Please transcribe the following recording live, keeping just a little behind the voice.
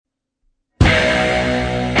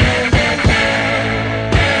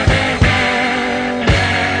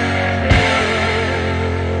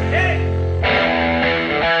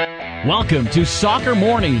Welcome to Soccer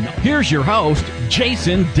Morning. Here's your host,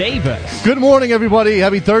 Jason Davis. Good morning, everybody.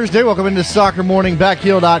 Happy Thursday. Welcome into Soccer Morning,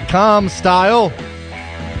 Backheel.com style.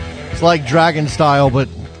 It's like Dragon style, but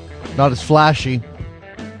not as flashy.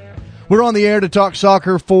 We're on the air to talk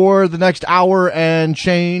soccer for the next hour and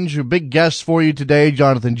change. A big guest for you today,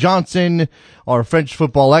 Jonathan Johnson, our French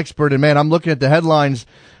football expert. And man, I'm looking at the headlines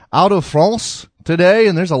out of France today,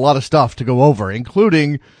 and there's a lot of stuff to go over,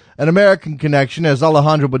 including an American connection as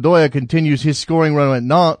Alejandro Bedoya continues his scoring run at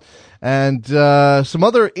Nantes, and some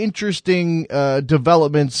other interesting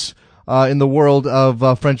developments in the world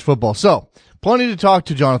of French football. So, plenty to talk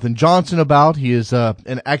to Jonathan Johnson about. He is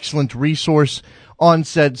an excellent resource on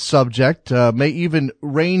said subject. May even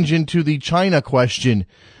range into the China question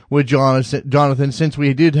with Jonathan, since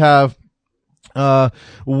we did have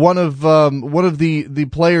one of the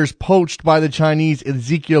players poached by the Chinese,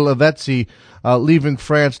 Ezekiel Avetsi, leaving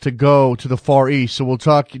France to go to the Far East. So we'll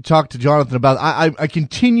talk to Jonathan about it. I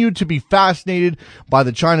continue to be fascinated by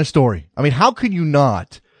the China story. I mean, how could you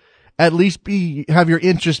not at least have your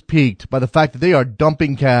interest piqued by the fact that they are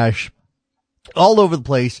dumping cash all over the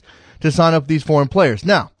place to sign up these foreign players?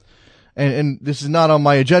 Now, and this is not on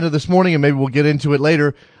my agenda this morning, and maybe we'll get into it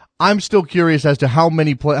later. I'm still curious as to how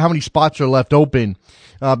many spots are left open,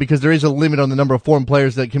 because there is a limit on the number of foreign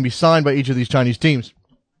players that can be signed by each of these Chinese teams,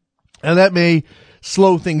 and that may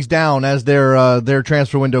slow things down as their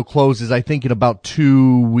transfer window closes, I think, in about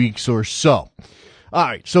 2 weeks or so. All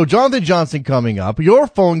right, so Jonathan Johnson coming up. Your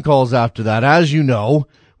phone calls after that, as you know.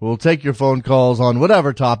 We'll take your phone calls on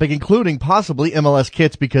whatever topic, including possibly MLS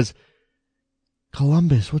kits, because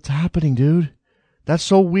Columbus, what's happening, dude? That's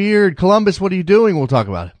so weird. Columbus, what are you doing? We'll talk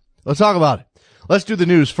about it. Let's talk about it. Let's do the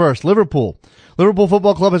news first. Liverpool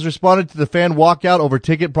Football Club has responded to the fan walkout over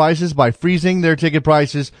ticket prices by freezing their ticket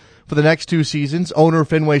prices for the next 2 seasons. Owner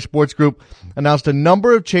Fenway Sports Group announced a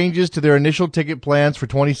number of changes to their initial ticket plans for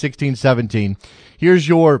 2016-17. Here's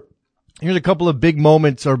a couple of big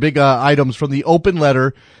moments or big items from the open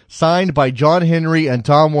letter signed by John Henry and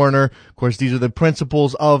Tom Werner. Of course, these are the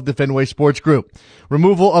principals of the Fenway Sports Group.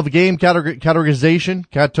 Removal of game categorization,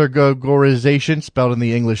 spelled in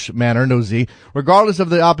the English manner, no Z. Regardless of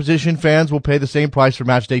the opposition, fans will pay the same price for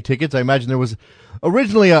match day tickets. I imagine there was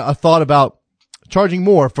originally a thought about charging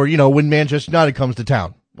more for, when Manchester United comes to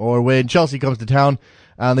town or when Chelsea comes to town,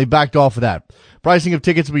 and they backed off of that. Pricing of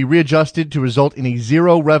tickets will be readjusted to result in a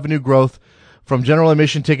zero revenue growth from general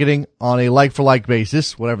admission ticketing on a like-for-like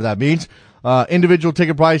basis, whatever that means. Individual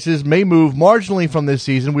ticket prices may move marginally from this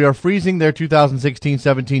season. We are freezing their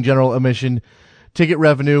 2016-17 general admission ticket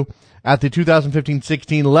revenue at the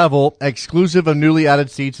 2015-16 level, exclusive of newly added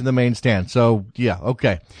seats in the main stand. So, yeah,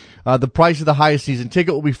 okay. The price of the highest season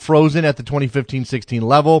ticket will be frozen at the 2015-16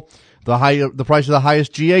 level. The price of the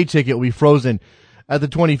highest GA ticket will be frozen at the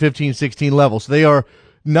 2015-16 level. So they are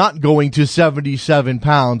not going to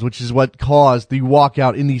 £77, which is what caused the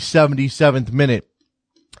walkout in the 77th minute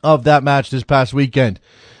of that match this past weekend.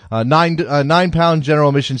 £9 general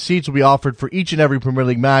admission seats will be offered for each and every Premier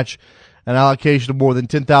League match, an allocation of more than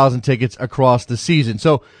 10,000 tickets across the season.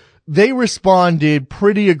 So they responded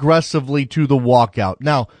pretty aggressively to the walkout.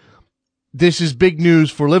 Now, this is big news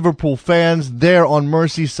for Liverpool fans there on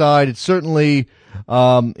Merseyside. It's certainly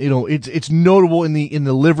it's notable in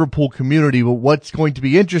the Liverpool community, but what's going to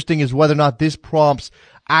be interesting is whether or not this prompts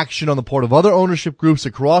action on the part of other ownership groups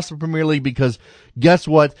across the Premier League, because guess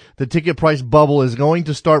what? The ticket price bubble is going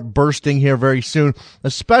to start bursting here very soon,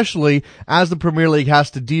 especially as the Premier League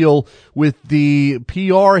has to deal with the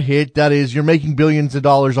PR hit that is, you're making billions of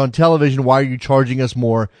dollars on television. Why are you charging us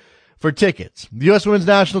more for tickets? The U.S. women's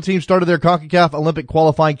national team started their CONCACAF Olympic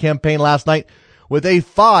qualifying campaign last night with a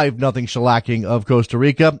 5-0 shellacking of Costa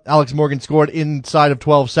Rica. Alex Morgan scored inside of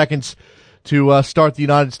 12 seconds to start the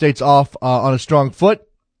United States off on a strong foot.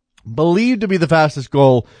 Believed to be the fastest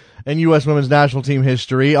goal in U.S. women's national team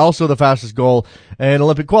history, also the fastest goal in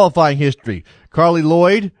Olympic qualifying history. Carly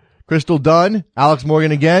Lloyd, Crystal Dunn, Alex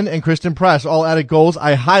Morgan again, and Kristen Press all added goals.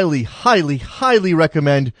 I highly, highly, highly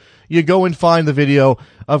recommend you go and find the video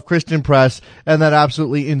of Kristen Press and that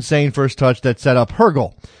absolutely insane first touch that set up her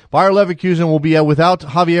goal. Bayer Leverkusen will be without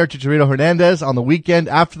Javier Chicharito Hernandez on the weekend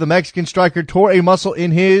after the Mexican striker tore a muscle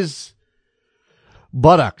in his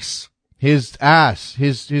buttocks, his ass,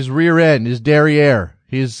 his rear end, his derriere,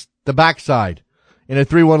 the backside in a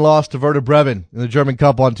 3-1 loss to Werder Bremen in the German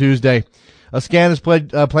Cup on Tuesday. A scan is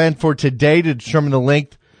planned for today to determine the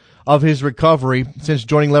length of his recovery since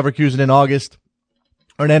joining Leverkusen in August.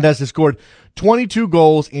 Hernandez has scored 22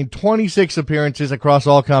 goals in 26 appearances across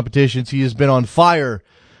all competitions. He has been on fire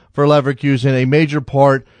for Leverkusen, a major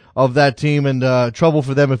part of that team, and trouble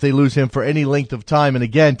for them if they lose him for any length of time. And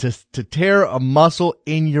again, to tear a muscle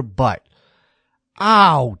in your butt.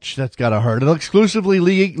 Ouch, that's gotta hurt. An exclusively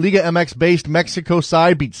Liga MX-based Mexico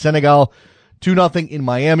side beat Senegal 2-0 in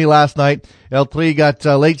Miami last night. El Tri got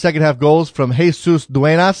late second half goals from Jesus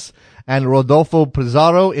Duenas and Rodolfo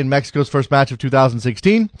Pizarro in Mexico's first match of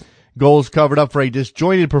 2016. Goals covered up for a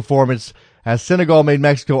disjointed performance as Senegal made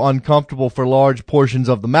Mexico uncomfortable for large portions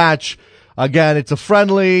of the match. Again, it's a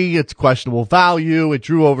friendly, it's questionable value. It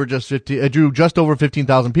drew just over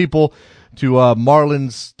 15,000 people to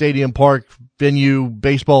Marlins Stadium Park venue,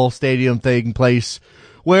 baseball stadium taking place,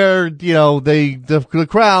 where, the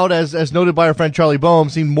crowd, as noted by our friend Charlie Boehm,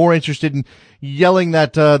 seemed more interested in yelling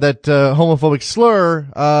that homophobic slur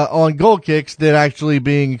on goal kicks than actually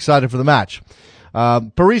being excited for the match.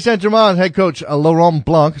 Paris Saint-Germain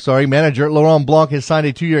manager Laurent Blanc has signed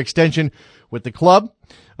a 2-year extension with the club.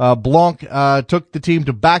 Blanc took the team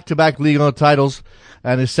to back-to-back Ligue 1 titles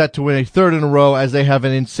and is set to win a third in a row as they have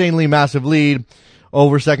an insanely massive lead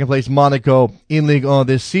over second-place Monaco in Ligue 1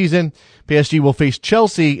 this season. PSG will face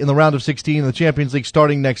Chelsea in the round of 16 in the Champions League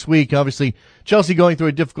starting next week. Obviously, Chelsea going through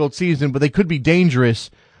a difficult season, but they could be dangerous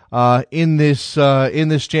in this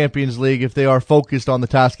Champions League if they are focused on the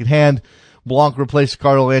task at hand. Blanc replaced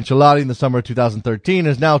Carlo Ancelotti in the summer of 2013 and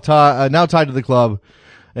is now tied to the club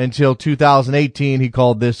until 2018. He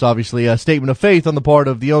called this, obviously, a statement of faith on the part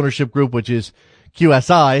of the ownership group, which is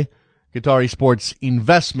QSI, Qatari Sports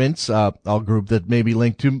Investments, a group that may be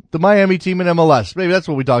linked to the Miami team in MLS. Maybe that's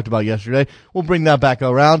what we talked about yesterday. We'll bring that back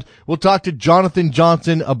around. We'll talk to Jonathan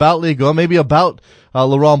Johnson about Ligue 1, maybe about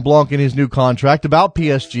Laurent Blanc and his new contract, about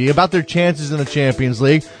PSG, about their chances in the Champions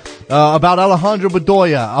League, about Alejandro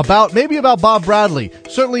Bedoya, maybe about Bob Bradley,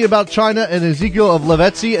 certainly about China and Ezekiel of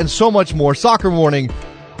Lavezzi, and so much more. Soccer Morning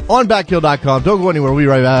on Backheel.com. Don't go anywhere. We'll be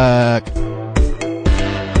right back.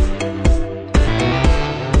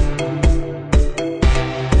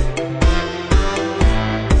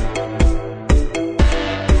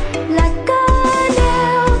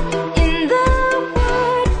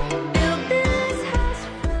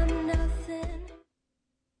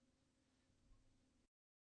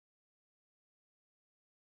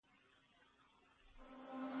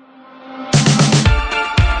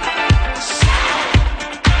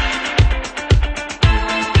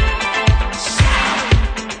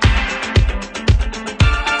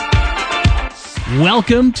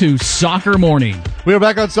 Welcome to Soccer Morning. We are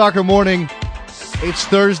back on Soccer Morning. It's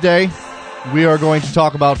Thursday. We are going to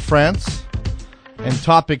talk about France and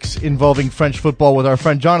topics involving French football with our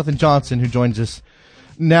friend Jonathan Johnson, who joins us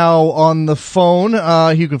now on the phone.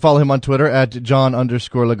 You can follow him on Twitter at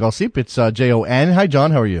John_Legossip. It's Jon. Hi,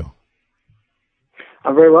 John. How are you?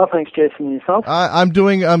 I'm very well, thanks, Jason. And yourself? I'm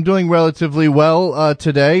doing relatively well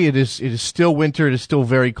today. It is still winter. It is still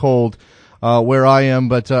very cold where I am,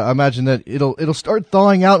 but I imagine that it'll start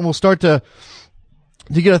thawing out, and we'll start to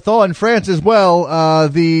get a thaw in France as well.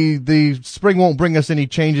 The spring won't bring us any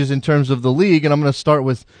changes in terms of the league, and I'm going to start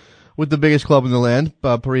with the biggest club in the land,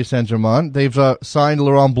 Paris Saint-Germain. They've signed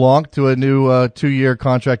Laurent Blanc to a new 2-year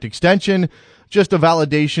contract extension. Just a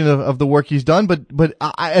validation of the work he's done, but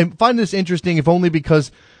I find this interesting, if only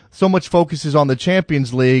because so much focus is on the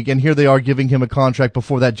Champions League, and here they are giving him a contract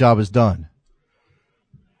before that job is done.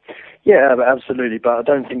 Yeah, absolutely. But I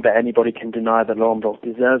don't think that anybody can deny that Laurent Blanc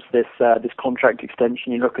deserves this contract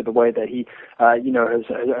extension. You look at the way that he,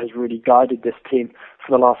 has really guided this team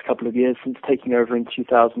for the last couple of years since taking over in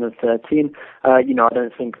 2013. I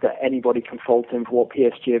don't think that anybody can fault him for what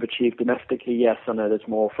PSG have achieved domestically. Yes, I know there's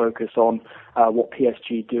more focus on what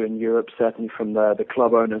PSG do in Europe, certainly from the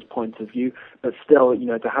club owner's point of view. But still,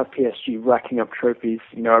 to have PSG racking up trophies,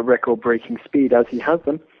 at record-breaking speed as he has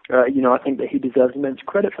them, I think that he deserves immense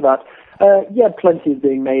credit for that. Plenty is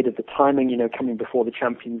being made of the timing, coming before the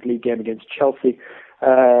Champions League game against Chelsea.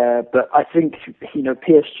 But I think,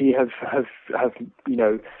 PSG have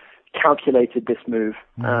calculated this move,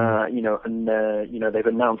 they've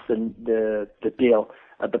announced the deal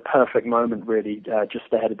at the perfect moment, really,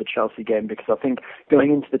 just ahead of the Chelsea game, because I think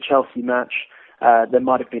going into the Chelsea match, there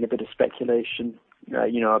might have been a bit of speculation,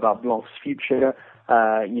 about Blanc's future.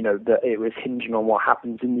 That it was hinging on what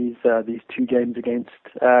happens in these 2 games against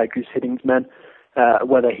Guus Hiddin's men,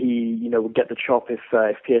 whether he would get the chop if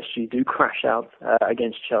PSG do crash out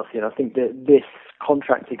against Chelsea. And I think that this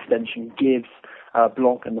contract extension gives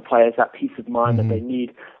Blanc and the players that peace of mind that they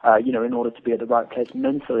need, in order to be at the right place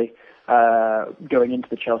mentally going into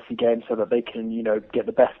the Chelsea game, so that they can get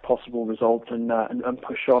the best possible result and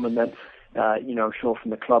push on, and then I'm sure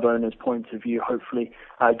from the club owner's point of view, hopefully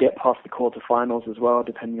get past the quarterfinals as well,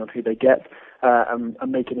 depending on who they get, and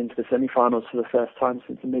make it into the semi-finals for the first time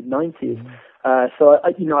since the mid-90s. So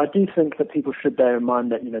I do think that people should bear in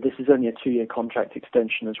mind that this is only a 2-year contract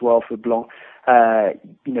extension as well for Blanc.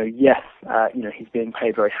 Yes, he's being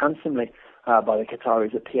paid very handsomely by the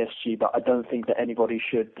Qataris at PSG, but I don't think that anybody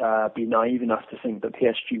should be naive enough to think that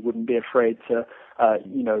PSG wouldn't be afraid to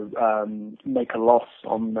make a loss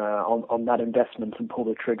on that investment and pull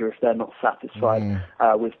the trigger if they're not satisfied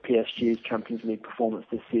with PSG's Champions League performance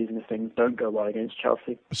this season if things don't go well against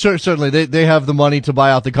Chelsea. Certainly, they have the money to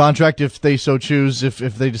buy out the contract if they so choose, if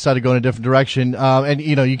they decide to go in a different direction. And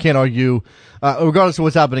you can't argue, regardless of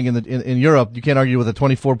what's happening in Europe, you can't argue with a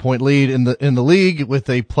 24-point lead in the league with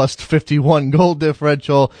a plus 51 goal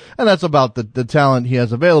differential, and that's about the talent he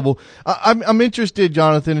has available. I'm interested,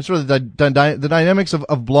 Jonathan, in sort of the dynamics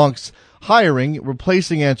of Blanc's hiring,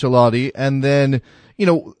 replacing Ancelotti, and then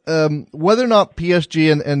whether or not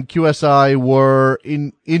PSG and QSI were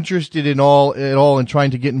interested at all in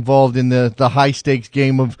trying to get involved in the high stakes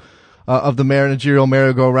game of the managerial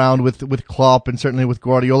merry-go-round with Klopp and certainly with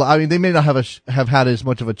Guardiola. I mean, they may not have had as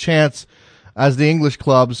much of a chance as the English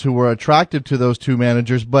clubs who were attracted to those two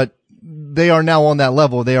managers, but they are now on that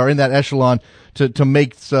level. They are in that echelon to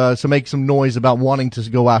make some noise about wanting to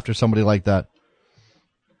go after somebody like that.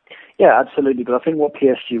 Yeah, absolutely. But I think what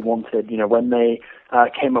PSG wanted, when they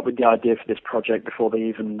came up with the idea for this project before they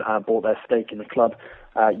even bought their stake in the club,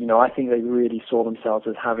 I think they really saw themselves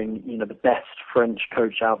as having, the best French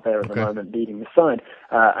coach out there at the moment leading the side.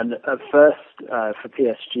 And at first, for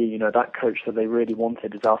PSG, that coach that they really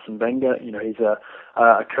wanted is Arsene Wenger. He's a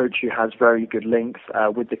coach who has very good links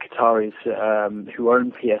with the Qataris who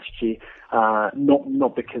own PSG.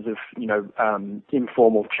 Not because of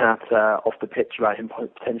informal chat off the pitch about him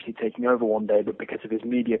potentially taking over one day, but because of his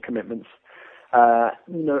media commitments.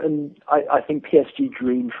 And I think PSG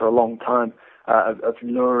dreamed for a long time of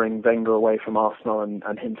luring Wenger away from Arsenal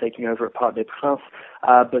and him taking over at Parc des Princes.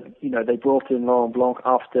 But they brought in Laurent Blanc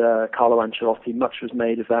after Carlo Ancelotti. Much was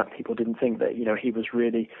made of that. People didn't think that he was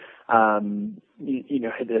really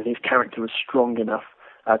his character was strong enough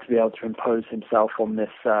to be able to impose himself on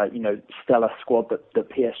this, stellar squad that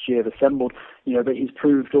PSG have assembled. But he's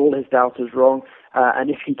proved all his doubters wrong. And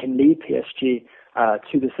if he can lead PSG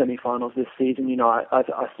to the semi-finals this season, I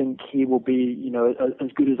think he will be,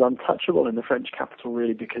 as good as untouchable in the French capital,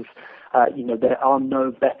 really, because, there are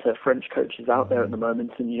no better French coaches out there at the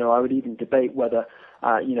moment. And, I would even debate whether,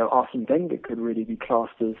 Arsene Wenger could really be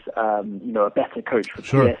classed as, a better coach for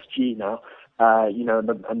PSG now.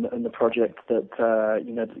 And the project that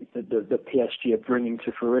that PSG are bringing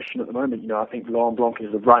to fruition at the moment. I think Laurent Blanc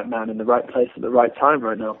is the right man in the right place at the right time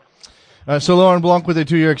right now. So Laurent Blanc with a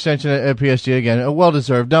 2-year extension at PSG again, well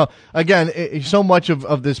deserved. Now, again, so much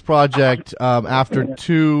of this project after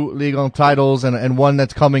 2 Ligue 1 titles and one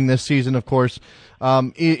that's coming this season, of course,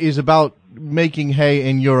 is about making hay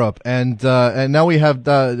in Europe. And now we have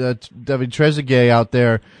David Trezeguet out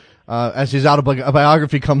there. As his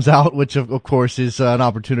autobiography comes out, which of course is an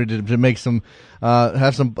opportunity to make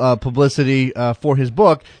have some publicity for his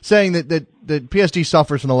book, saying that PSG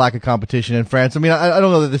suffers from the lack of competition in France. I mean, I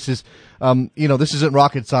don't know that this is, this isn't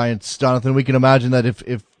rocket science, Jonathan. We can imagine that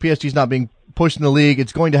if PSG is not being pushed in the league,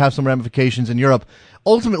 it's going to have some ramifications in Europe.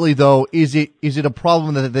 Ultimately, though, is it a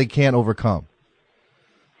problem that they can't overcome?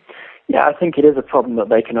 Yeah, I think it is a problem that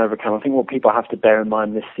they can overcome. I think what people have to bear in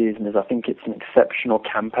mind this season is I think it's an exceptional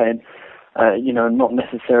campaign, not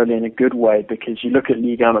necessarily in a good way, because you look at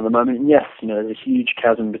Ligue 1 at the moment, and yes, there's a huge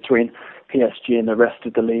chasm between PSG and the rest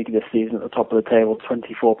of the league this season at the top of the table,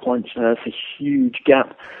 24 points. It's a huge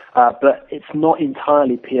gap. But it's not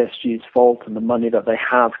entirely PSG's fault and the money that they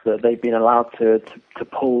have that they've been allowed to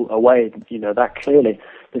pull away, that clearly.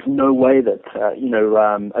 There's no way that,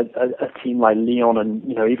 a team like Lyon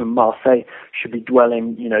and, even Marseille should be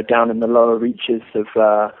dwelling, down in the lower reaches of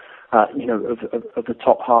the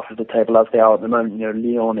top half of the table as they are at the moment.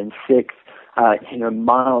 Lyon in 6th,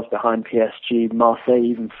 miles behind PSG, Marseille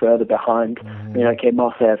even further behind.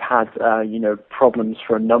 Marseille have had, problems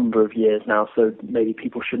for a number of years now, so maybe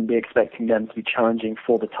people shouldn't be expecting them to be challenging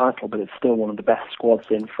for the title, but it's still one of the best squads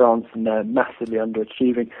in France, and they're massively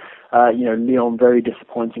underachieving. Lyon very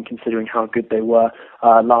disappointing considering how good they were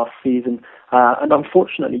last season. And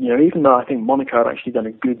unfortunately, even though I think Monaco have actually done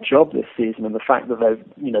a good job this season, and the fact that they're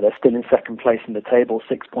still in second place in the table,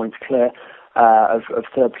 6 points clear of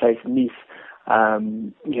third place Nice,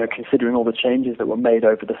 Considering all the changes that were made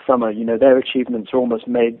over the summer, their achievements are almost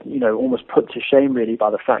put to shame really by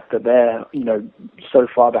the fact that they're, so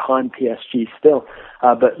far behind PSG still.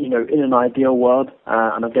 But in an ideal world,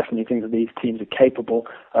 and I definitely think that these teams are capable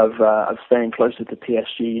of staying closer to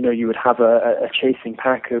PSG, you would have a chasing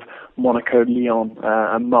pack of Monaco, Lyon,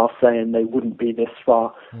 and Marseille, and they wouldn't be this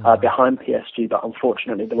far behind PSG. But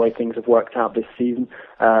unfortunately, the way things have worked out this season,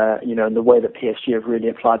 and the way that PSG have really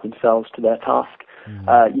applied themselves to their task,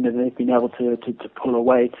 they've been able to pull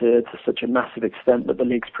away to such a massive extent that the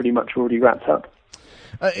league's pretty much already wrapped up.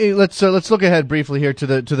 Let's look ahead briefly here to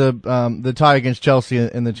the tie against Chelsea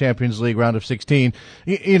in the Champions League round of 16.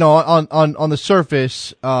 On the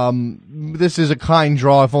surface, this is a kind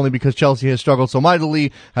draw, if only because Chelsea has struggled so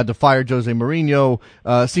mightily, had to fire Jose Mourinho,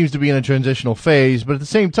 seems to be in a transitional phase. But at the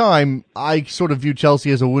same time, I sort of view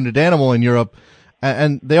Chelsea as a wounded animal in Europe,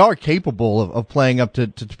 and they are capable of playing up to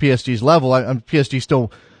PSG's level. PSG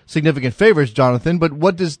still significant favorites, Jonathan, but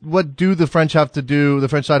what do the French have to do? The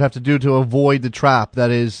French side have to do to avoid the trap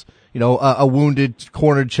that is, a wounded,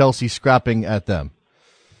 cornered Chelsea scrapping at them.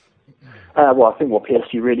 Well, I think what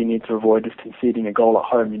PSG really need to avoid is conceding a goal at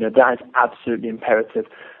home. That is absolutely imperative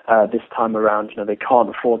this time around. They can't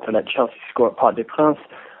afford to let Chelsea score at Parc des Princes.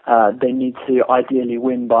 They need to ideally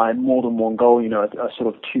win by more than one goal. A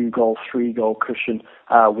sort of 2-goal, 3-goal cushion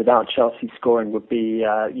without Chelsea scoring would be,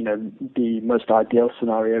 the most ideal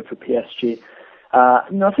scenario for PSG.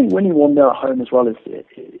 I think winning 1-0 at home as well is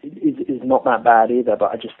not that bad either,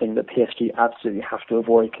 but I just think that PSG absolutely have to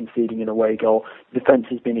avoid conceding an away goal. The defence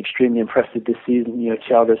has been extremely impressive this season.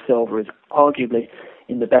 Thiago Silva is arguably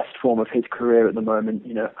in the best form of his career at the moment.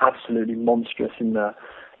 Absolutely monstrous in the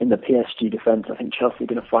PSG defence. I think Chelsea are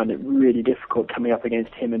going to find it really difficult coming up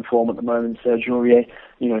against him in form at the moment. Serge Aurier,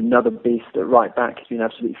 another beast at right back, has been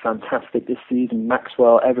absolutely fantastic this season.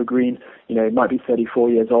 Maxwell, evergreen, he might be 34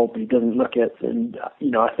 years old, but he doesn't look it. And,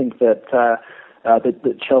 I think that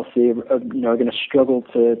Chelsea are going to struggle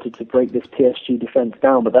to break this PSG defence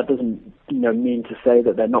down, but that doesn't mean to say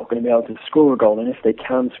that they're not going to be able to score a goal. And if they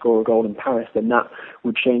can score a goal in Paris, then that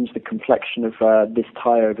would change the complexion of this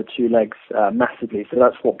tie over 2 legs massively. So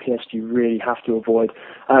that's what PSG really have to avoid.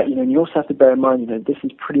 And you also have to bear in mind, this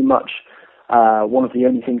is pretty much one of the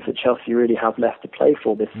only things that Chelsea really have left to play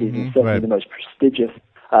for this season. Certainly the most prestigious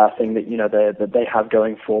thing that they have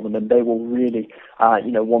going for them, and they will really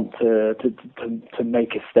want to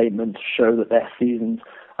make a statement to show that their season's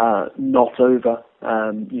not over,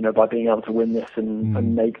 by being able to win this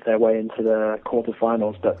and make their way into the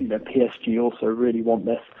quarterfinals. But PSG also really want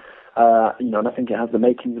this, and I think it has the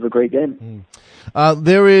makings of a great game.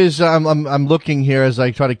 There is, I'm looking here as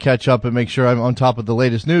I try to catch up and make sure I'm on top of the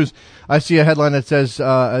latest news. I see a headline that says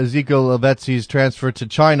Ezekiel Lavetzi's transfer to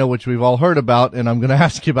China, which we've all heard about, and I'm going to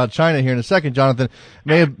ask you about China here in a second, Jonathan.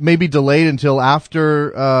 May be delayed until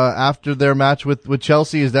after their match with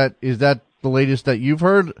Chelsea. Is that the latest that you've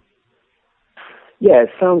heard? Yeah, it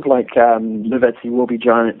sounds like Lavetzi will be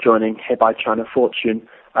joining Hebei China Fortune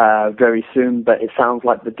very soon, but it sounds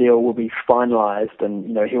like the deal will be finalised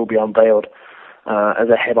and he'll be unveiled as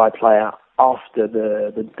a Hebei player after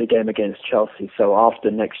the game against Chelsea, so after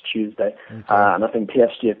next Tuesday. Okay. And I think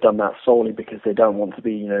PSG have done that solely because they don't want to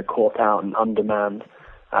be caught out and undermanned,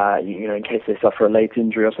 in case they suffer a late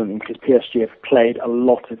injury or something, because PSG have played a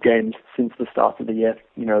lot of games since the start of the year.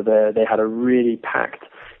 They had a really packed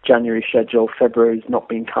January schedule. February's not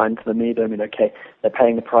been kind to them either. They're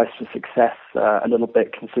paying the price for success a little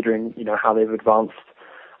bit, considering how they've advanced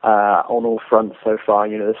on all fronts so far.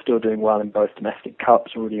 They're still doing well in both domestic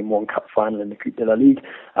cups, already in one cup final in the Coupe de la Ligue,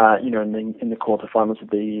 and in the quarterfinals of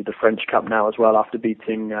the French Cup now as well, after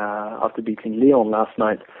beating Lyon last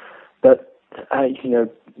night. But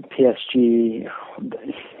PSG,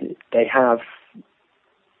 they have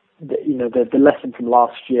the lesson from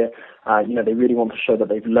last year. They really want to show that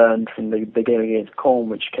they've learned from the game against Caen,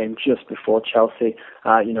 which came just before Chelsea.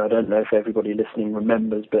 I don't know if everybody listening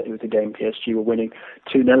remembers, but it was a game PSG were winning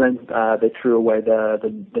 2-0. They threw away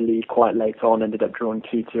the lead quite late on, ended up drawing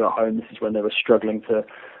 2-2 at home. This is when they were struggling to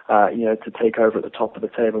take over at the top of the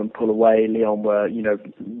table and pull away. Lyon were,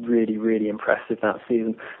 really, really impressive that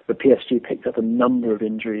season. But PSG picked up a number of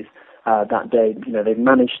injuries that day. They've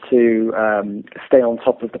managed to stay on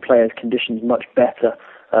top of the players' conditions much better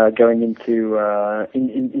going into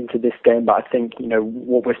this game. But I think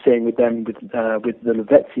what we're seeing with them with the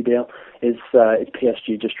Lavetzi deal is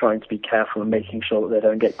PSG just trying to be careful and making sure that they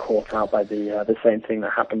don't get caught out by the same thing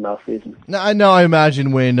that happened last season. Now I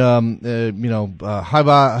imagine when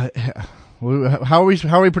How are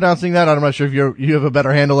we pronouncing that? I'm not sure if you have a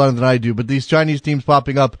better handle on it than I do, but these Chinese teams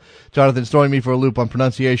popping up, Jonathan's throwing me for a loop on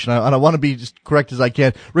pronunciation. I want to be as correct as I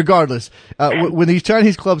can. Regardless, when these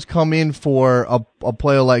Chinese clubs come in for a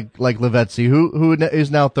player like Lavezzi, who is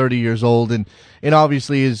now 30 years old and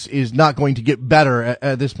obviously is not going to get better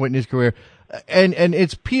at this point in his career, and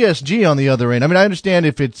it's PSG on the other end. I mean, I understand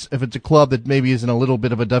if it's a club that maybe is in a little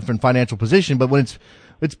bit of a different financial position, but when it's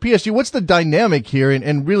PSG. What's the dynamic here,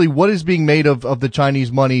 and really what is being made of the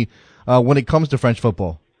Chinese money when it comes to French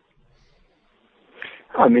football?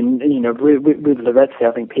 I mean, with Lavezzi,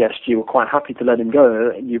 I think PSG were quite happy to let him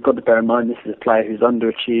go. You've got to bear in mind this is a player who's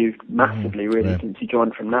underachieved massively, really, since he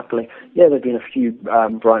joined from Napoli. Yeah, there have been a few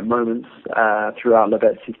bright moments throughout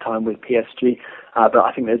Lavezzi's time with PSG, but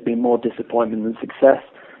I think there's been more disappointment than success.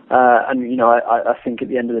 I think at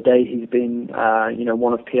the end of the day, he's been,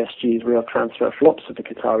 one of PSG's real transfer flops of the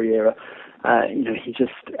Qatari era. He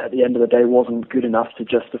just, at the end of the day, wasn't good enough to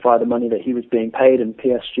justify the money that he was being paid, and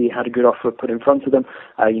PSG had a good offer put in front of them.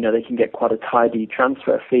 They can get quite a tidy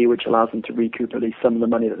transfer fee, which allows them to recoup at least some of the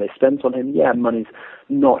money that they spent on him. Yeah, money's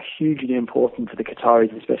not hugely important to the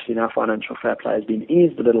Qataris, especially now financial fair play has been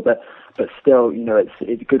eased a little bit, but still,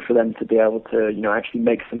 it's good for them to be able to, actually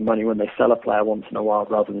make some money when they sell a player once in a while,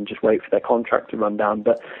 rather than just wait for their contract to run down.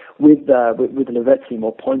 But with Lavezzi,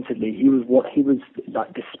 more pointedly, he was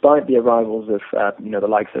like, despite the arrivals of the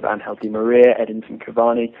likes of Angel Di Maria, Edinson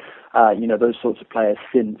Cavani, those sorts of players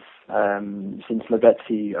since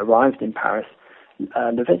Lavezzi arrived in Paris.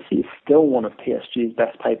 Lavezzi is still one of PSG's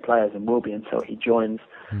best paid players and will be until he joins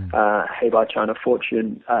Havre China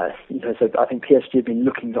Fortune. So I think PSG have been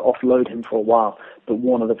looking to offload him for a while, but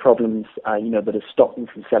one of the problems that has stopped them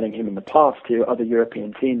from selling him in the past to other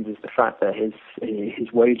European teams is the fact that his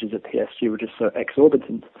wages at PSG were just so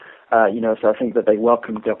exorbitant. So I think that they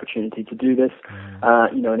welcomed the opportunity to do this.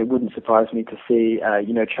 And it wouldn't surprise me to see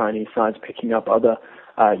Chinese sides picking up other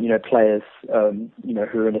players,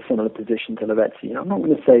 who are in a similar position to Lavezzi. I'm not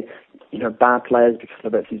going to say, bad players, because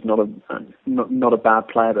Lavezzi's not a bad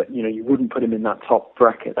player, but, you wouldn't put him in that top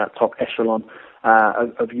bracket, that top echelon,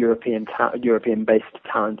 of European-based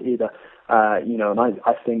talent either. And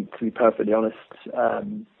I think, to be perfectly honest,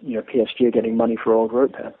 PSG are getting money for all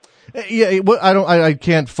group here. Yeah, I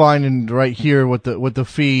can't find right here what the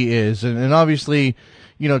fee is, and obviously,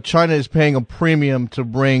 China is paying a premium to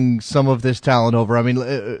bring some of this talent over. I mean,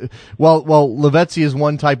 while Lavezzi is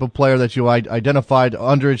one type of player that you identified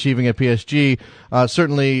underachieving at PSG,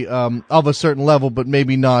 certainly of a certain level, but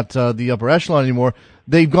maybe not the upper echelon anymore.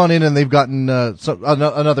 They've gone in and they've gotten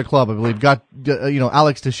another club, I believe, got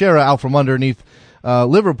Alex Teixeira out from underneath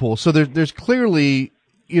Liverpool. So there's clearly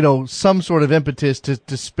some sort of impetus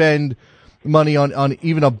to spend money on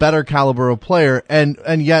even a better caliber of player,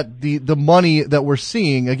 and yet the money that we're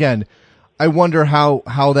seeing, again, I wonder how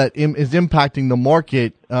that is impacting the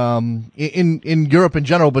market in Europe in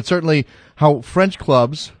general, but certainly how French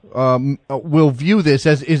clubs will view this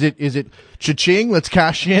as, is it cha-ching, let's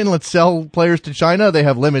cash in, let's sell players to China, they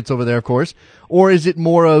have limits over there, of course, or is it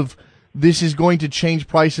more of this is going to change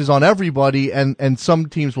prices on everybody, and some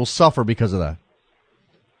teams will suffer because of that?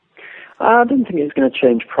 I don't think it's going to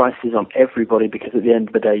change prices on everybody, because at the end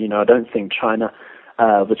of the day, I don't think China,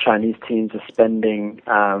 the Chinese teams are spending,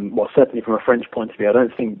 certainly from a French point of view, I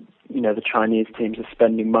don't think, the Chinese teams are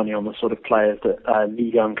spending money on the sort of players that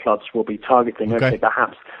Ligue 1 clubs will be targeting. Okay. Okay,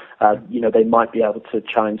 perhaps, they might be able to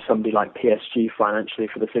challenge somebody like PSG financially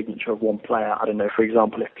for the signature of one player. I don't know, for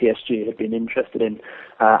example, if PSG had been interested in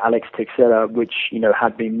Alex Teixeira, which,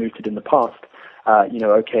 had been mooted in the past.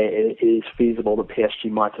 It is feasible that PSG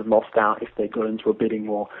might have lost out if they got into a bidding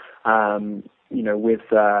war, with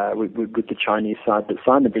the Chinese side that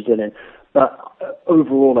signed the Brazilian. But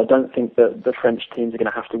overall, I don't think that the French teams are going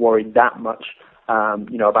to have to worry that much,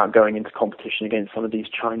 about going into competition against some of these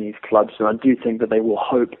Chinese clubs. And I do think that they will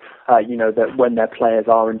hope, that when their players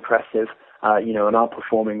are impressive, and are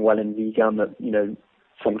performing well in Ligue 1, that,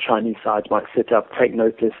 some Chinese sides might sit up, take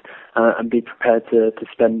notice, and be prepared to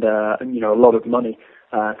spend, a lot of money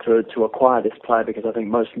to acquire this player, because I think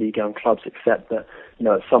most Ligue 1 clubs accept that,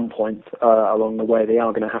 at some point along the way they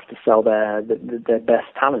are going to have to sell their best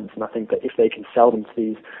talents, and I think that if they can sell them to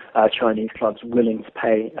these Chinese clubs willing to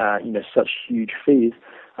pay, such huge fees,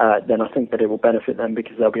 then I think that it will benefit them,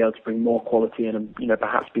 because they'll be able to bring more quality in and,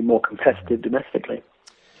 perhaps be more competitive domestically.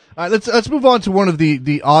 All right, let's move on to one of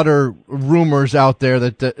the odder rumors out there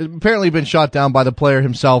that apparently been shot down by the player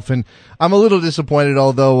himself, and I'm a little disappointed,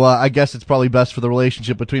 although I guess it's probably best for the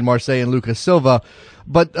relationship between Marseille and Lucas Silva.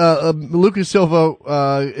 But Lucas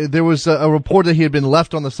Silva, there was a report that he had been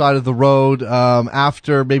left on the side of the road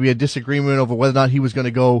after maybe a disagreement over whether or not he was going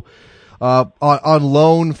to go on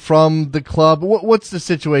loan from the club. What's the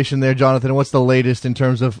situation there, Jonathan? What's the latest in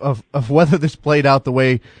terms of whether this played out the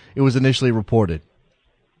way it was initially reported?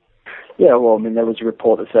 Yeah, well, I mean, there was a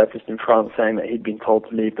report that surfaced in France saying that he'd been told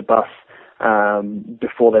to leave the bus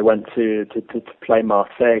before they went to play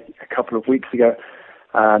Marseille a couple of weeks ago.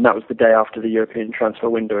 And that was the day after the European transfer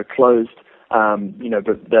window had closed.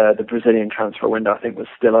 But the Brazilian transfer window, I think, was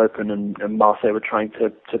still open, and Marseille were trying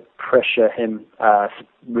to pressure him,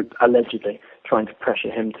 allegedly trying to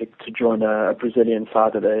pressure him to join a Brazilian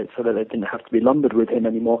side so that they didn't have to be lumbered with him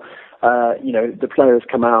anymore. The player has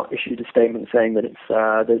come out, issued a statement saying that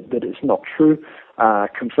it's not true,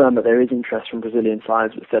 confirmed that there is interest from Brazilian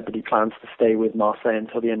sides, but said that he plans to stay with Marseille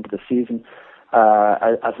until the end of the season.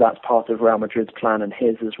 As that's part of Real Madrid's plan and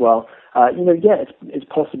his as well. It's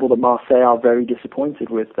possible that Marseille are very disappointed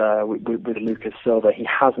with Lucas Silva. He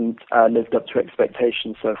hasn't lived up to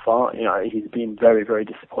expectations so far. He's been very, very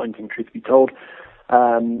disappointing, truth be told.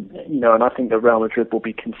 And I think that Real Madrid will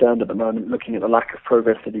be concerned at the moment, looking at the lack of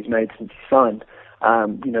progress that he's made since he signed.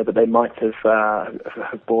 That they might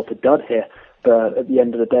have bought a dud here. But at the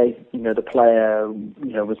end of the day, the player,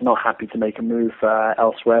 was not happy to make a move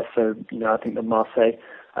elsewhere. So, I think that Marseille,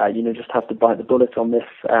 just have to bite the bullet on this,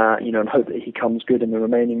 and hope that he comes good in the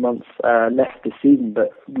remaining months left this season.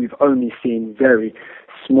 But we've only seen very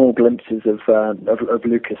small glimpses of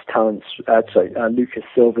Lucas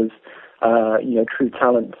Silva's, true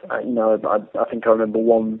talent. I think I remember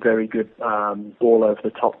one very good ball over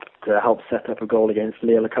the top to help set up a goal against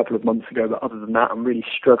Lille a couple of months ago. But other than that, I'm really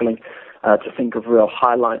struggling to think of real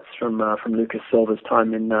highlights from Lucas Silva's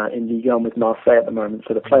time in Ligue 1 with Marseille at the moment.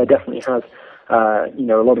 So the player definitely has, a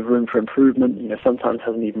lot of room for improvement. Sometimes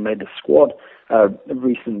hasn't even made the squad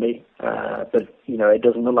recently. But it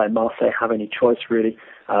doesn't look like Marseille have any choice really,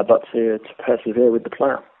 but to persevere with the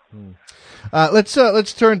player.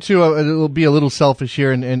 Let's turn to it'll be a little selfish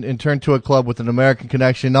here and turn to a club with an American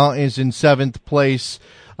connection. Nantes is in 7th place.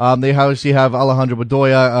 They obviously have Alejandro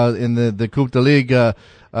Bedoya in the Coupe de Ligue.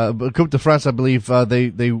 Coupe de France, I believe,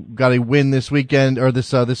 they got a win this weekend or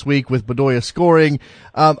this week with Bedoya scoring.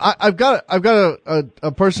 I've got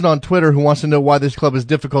a person on Twitter who wants to know why this club is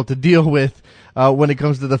difficult to deal with when it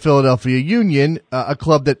comes to the Philadelphia Union, a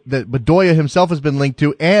club that Bedoya himself has been linked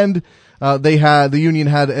to, and the Union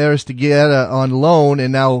had Aristigueta on loan,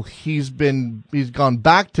 and now he's gone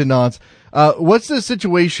back to Nantes. What's the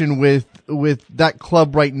situation with that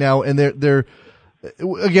club right now? And they're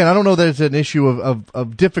again, I don't know that it's an issue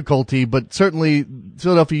of difficulty, but certainly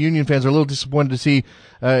Philadelphia Union fans are a little disappointed to see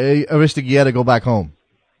Aristigueta go back home.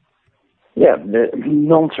 Yeah,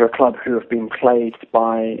 Nantes are a club who have been plagued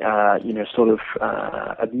by,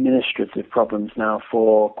 administrative problems now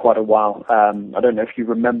for quite a while. I don't know if you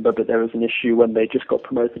remember, but there was an issue when they just got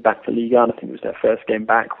promoted back to Ligue 1. I think it was their first game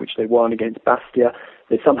back, which they won against Bastia.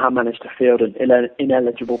 They somehow managed to field an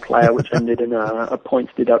ineligible player, which ended in a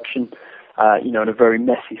points deduction, in a very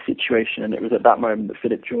messy situation. And it was at that moment that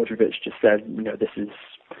Filip Djordjevic just said, this is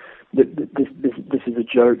a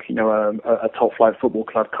joke. A top flight football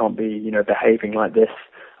club can't be, behaving like this.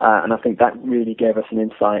 And I think that really gave us an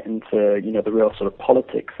insight into, the real sort of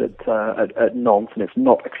politics at Nantes. And it's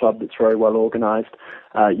not a club that's very well organised.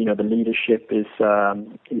 The leadership is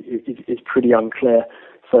pretty unclear.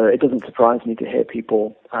 So it doesn't surprise me to hear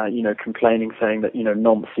people, complaining, saying that,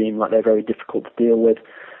 Nantes seem like they're very difficult to deal with.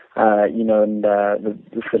 And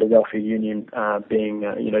the Philadelphia Union being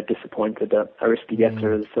disappointed that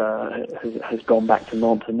Aristigueta has gone back to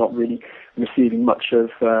Nantes and not really receiving much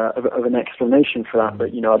of an explanation for that.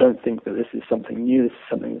 But I don't think that this is something new. This is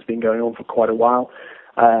something that's been going on for quite a while,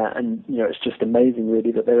 and it's just amazing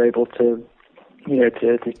really that they're able to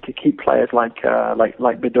to keep players like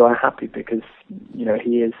Bedoya happy, because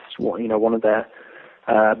he is one of their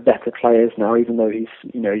better players now, even though he's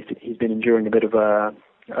been enduring a bit of a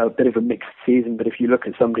mixed season. But if you look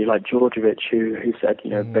at somebody like Djordjevic, who said,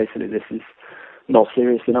 basically, this is not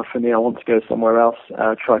serious enough for me, I want to go somewhere else,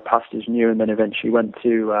 try Pastors New, and then eventually went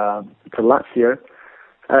to Lazio.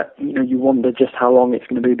 You wonder just how long it's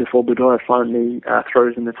going to be before Bedoya finally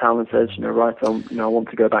throws in the towel and says, right, I want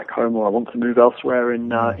to go back home, or I want to move elsewhere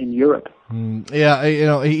in Europe.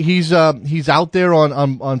 Yeah, he's out there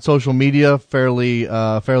on social media fairly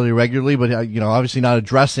regularly, but obviously not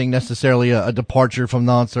addressing necessarily a departure from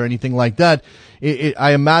Nantes or anything like that.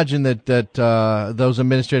 I imagine that those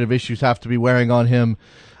administrative issues have to be wearing on him.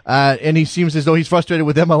 And he seems as though he's frustrated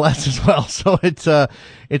with MLS as well. So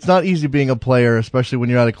it's not easy being a player, especially when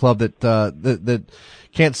you're at a club that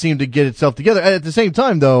can't seem to get itself together. And at the same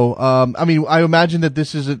time, though, I imagine that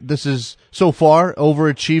this is so far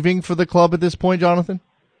overachieving for the club at this point, Jonathan.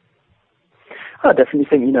 I definitely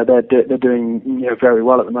think they're doing very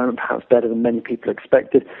well at the moment, perhaps better than many people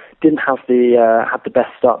expected. Didn't have the best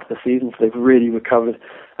start to the season, so they've really recovered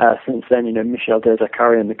since then. Michel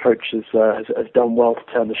Dezacarian, the coach, has done well to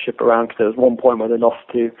turn the ship around, because there was one point where they lost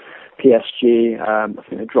to PSG. I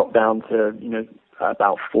think they dropped down to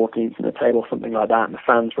about 14th in the table, something like that, and the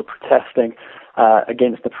fans were protesting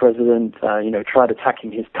against the president. Tried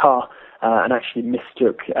attacking his car. And actually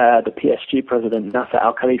mistook the PSG president Nasser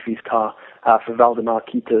Al Khalifi's car for Valdemar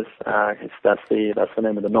Quito's. That's the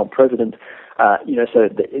name of the non-president. So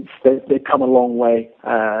they've come a long way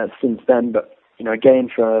since then. But again,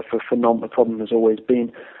 for Nantes, the problem has always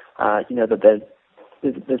been that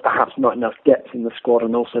there's perhaps not enough depth in the squad,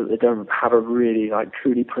 and also that they don't have a really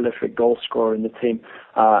truly prolific goal scorer in the team.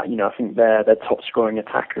 I think their top scoring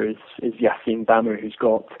attacker is Yassine Bamou, who's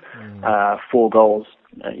got 4 goals.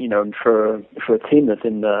 And for a team that's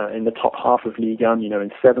in the top half of Ligue 1,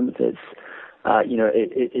 in 7th,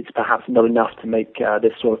 it's perhaps not enough to make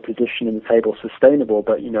this sort of position in the table sustainable.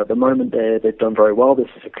 But at the moment they've done very well. This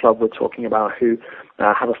is a club we're talking about who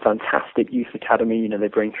have a fantastic youth academy. They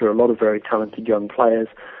bring through a lot of very talented young players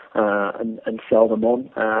and sell them on,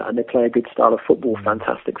 and they play a good style of football.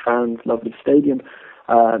 Fantastic fans, lovely stadium.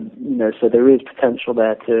 So there is potential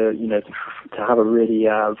there to have a really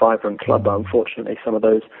vibrant club. But unfortunately, some of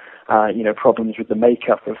those problems with the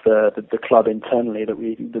makeup of the club internally that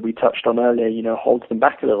we touched on earlier, holds them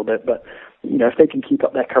back a little bit. But if they can keep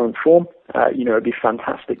up their current form, it'd be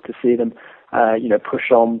fantastic to see them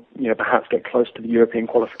push on, perhaps get close to the European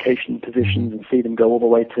qualification positions and see them go all the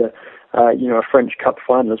way to a French Cup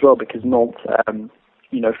final as well, because Nantes,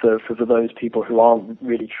 for those people who aren't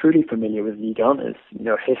really truly familiar with Ligue 1, is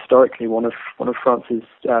historically one of France's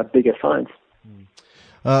bigger sides.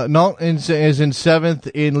 Nantes is in 7th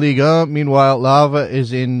in Ligue 1. Meanwhile, Havre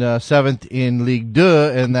is in 7th in Ligue 2,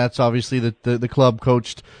 and that's obviously the club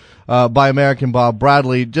coached by American Bob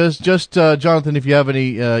Bradley. Just Jonathan, if you have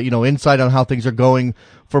any insight on how things are going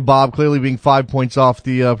for Bob, clearly being 5 points off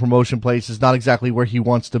the promotion place is not exactly where he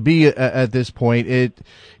wants to be at this point.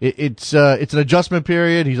 It's an adjustment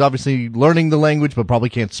period. He's obviously learning the language, but probably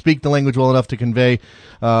can't speak the language well enough to convey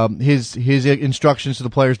his instructions to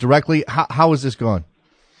the players directly. How is this going?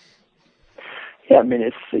 Yeah, I mean,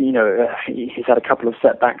 he's had a couple of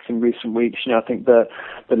setbacks in recent weeks. I think the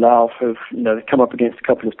Havre have, come up against a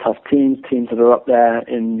couple of tough teams that are up there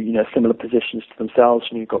in, similar positions to themselves.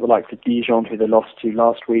 You've got the likes of Dijon, who they lost to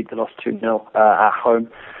last week. They lost 2-0 at home,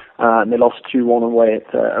 and they lost 2-1 away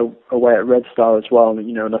at Red Star as well.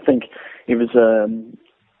 And I think it was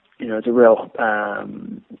it was a real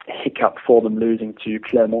hiccup for them losing to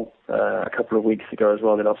Clermont a couple of weeks ago as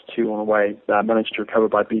well. They lost 2-1 away, managed to recover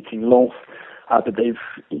by beating Lens. But they've,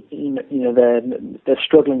 they're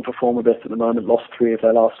struggling for form a bit at the moment. Lost 3 of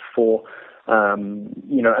their last 4.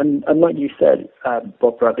 And like you said,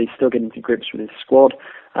 Bob Bradley's still getting to grips with his squad.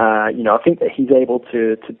 I think that he's able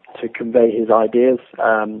to convey his ideas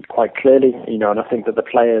quite clearly. And I think that the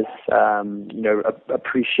players,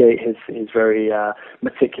 appreciate his very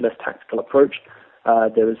meticulous tactical approach.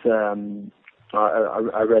 There was.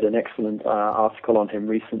 I read an excellent article on him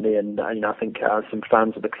recently, and I think some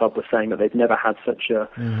fans of the club were saying that they've never had such a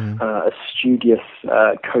studious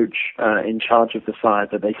coach in charge of the side,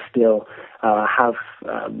 that they still have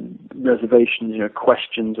reservations,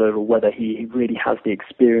 questions over whether he really has the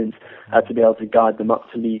experience to be able to guide them up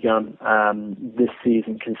to Ligue 1 this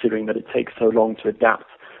season, considering that it takes so long to adapt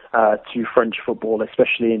to French football,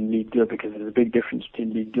 especially in Ligue 2, because there's a big difference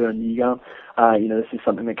between Ligue 2 and Ligue 1. This is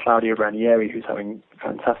something that Claudio Ranieri, who's having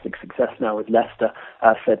fantastic success now with Leicester,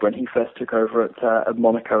 said when he first took over at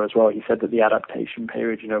Monaco as well. He said that the adaptation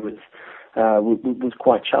period, was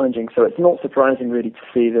quite challenging. So it's not surprising really to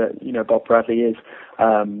see that, Bob Bradley is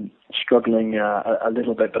struggling a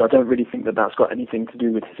little bit, but I don't really think that that's got anything to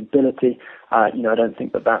do with his ability. I don't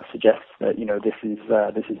think that suggests that,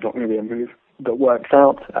 this is not going to be a move that works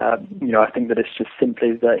out. I think that it's just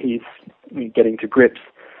simply that he's getting to grips,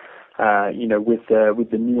 with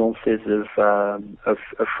the nuances of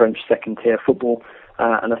French second-tier football,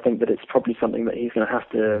 and I think that it's probably something that he's going to have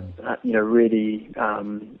to, really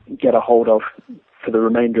get a hold of for the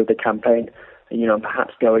remainder of the campaign. And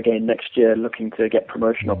perhaps go again next year looking to get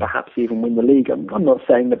promotion, or perhaps even win the league. I'm not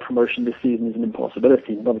saying that promotion this season is an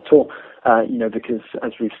impossibility, not at all. Because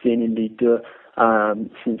as we've seen in Ligue 2,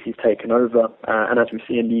 since he's taken over, and as we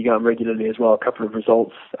see in Ligue 1 regularly as well, a couple of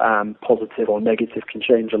results, positive or negative, can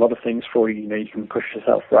change a lot of things for you. You can push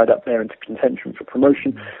yourself right up there into contention for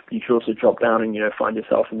promotion, but you can also drop down and find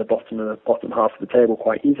yourself in the bottom half of the table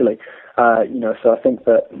quite easily. So I think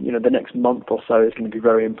that the next month or so is going to be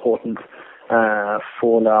very important for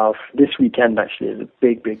Havre. This weekend actually is a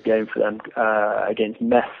big game for them against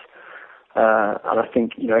Metz. And I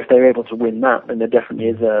think, if they're able to win that, then there definitely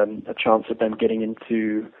is a chance of them getting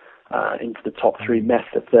into the top three. Metz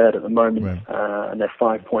are third at the moment, right. And they're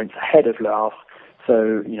 5 points ahead of Le Havre.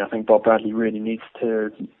 So, I think Bob Bradley really needs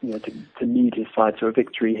to lead his side to a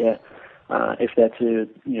victory here, if they're to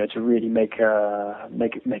really make a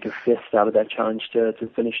fist out of their challenge to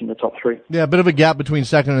finish in the top three. Yeah, a bit of a gap between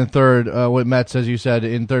second and third, with Metz, as you said,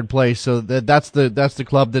 in third place. So that's the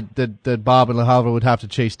club that Bob and Le Havre would have to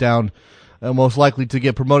chase down, most likely to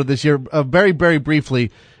get promoted this year. Very, very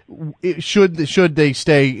briefly, should they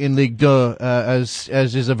stay in Ligue 2, as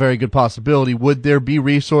is a very good possibility, would there be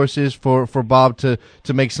resources for Bob to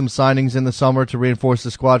make some signings in the summer to reinforce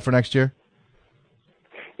the squad for next year?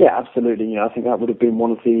 Yeah, absolutely. I think that would have been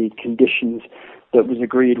one of the conditions that was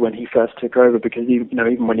agreed when he first took over, because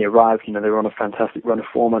even when he arrived, they were on a fantastic run of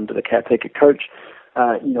form under the caretaker coach.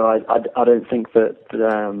 I don't think that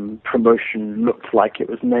promotion looked like it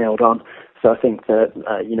was nailed on. So I think that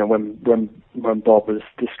when Bob was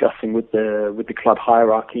discussing with the club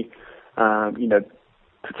hierarchy,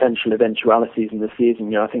 potential eventualities in the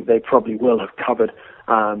season, I think they probably will have covered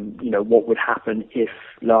what would happen if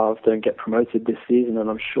Le Havre don't get promoted this season, and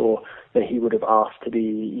I'm sure that he would have asked to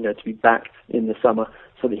be backed in the summer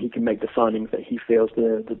so that he can make the signings that he feels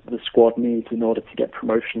the squad needs in order to get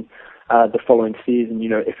promotion the following season,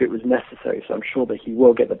 if it was necessary. So I'm sure that he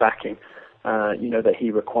will get the backing that he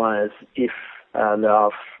requires if Le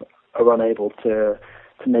Havre are unable to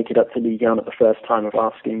make it up to Ligue 1 at the first time of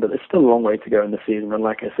asking. But there's still a long way to go in the season, and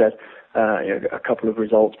like I said, a couple of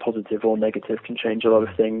results, positive or negative, can change a lot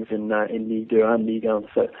of things in Ligue 2 and Ligue 1.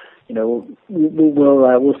 So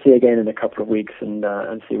we'll see again in a couple of weeks and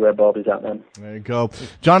see where Bob is at then. There you go.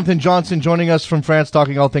 Jonathan Johnson joining us from France,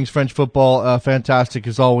 talking all things French football. Fantastic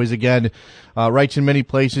as always. Again, writes in many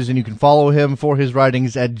places, and you can follow him for his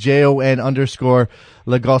writings at JON_Le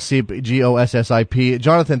Gossip, GOSSIP.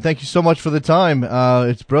 Jonathan, thank you so much for the time.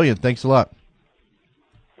 It's brilliant. Thanks a lot.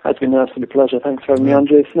 It's been an absolute pleasure. Thanks for having me on,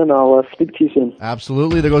 Jason, and I'll speak to you soon.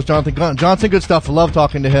 Absolutely. There goes Jonathan Johnson. Good stuff. I love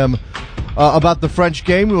talking to him about the French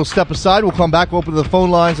game. We will step aside. We'll come back, open the phone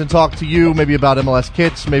lines, and talk to you maybe about MLS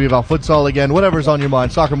kits, maybe about futsal again, whatever's on your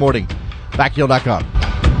mind. Soccer Morning, Backheel.com.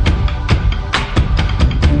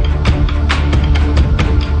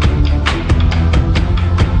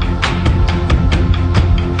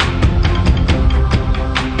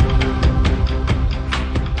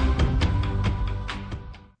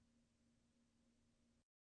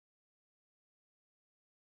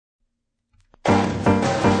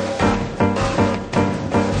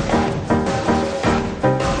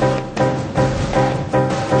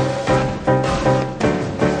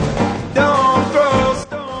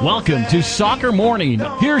 Welcome to Soccer Morning.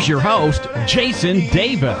 Here's your host, Jason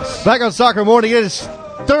Davis. Back on Soccer Morning. It is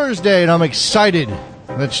Thursday, and I'm excited.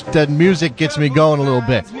 That music gets me going a little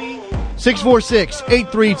bit.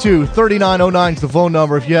 646-832-3909 is the phone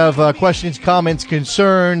number. If you have questions, comments,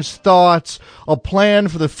 concerns, thoughts, a plan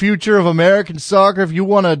for the future of American soccer, if you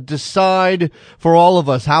want to decide for all of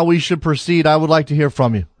us how we should proceed, I would like to hear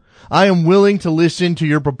from you. I am willing to listen to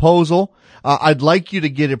your proposal. I'd like you to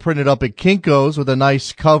get it printed up at Kinko's with a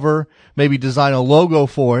nice cover, maybe design a logo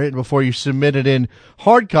for it before you submit it in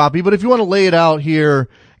hard copy. But if you want to lay it out here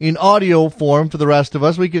in audio form for the rest of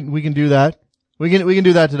us, we can do that. We can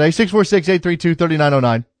do that today.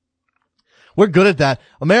 646-832-3909. We're good at that.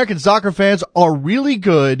 American soccer fans are really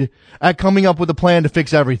good at coming up with a plan to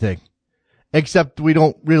fix everything, except we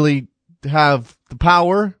don't really have the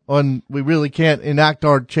power, and we really can't enact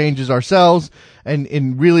our changes ourselves,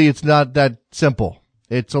 and really it's not that simple.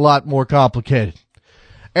 It's a lot more complicated.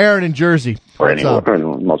 Aaron in Jersey. Or anywhere,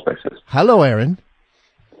 in most places. Hello, Aaron.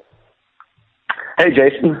 Hey,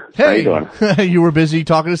 Jason. Hey. How you doing? You were busy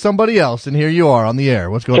talking to somebody else, and here you are on the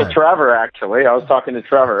air. What's going on? To Trevor, actually. I was talking to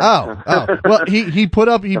Trevor. Oh. Well, he put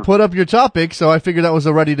up your topic, so I figured that was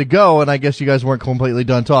ready to go, and I guess you guys weren't completely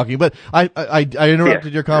done talking. But I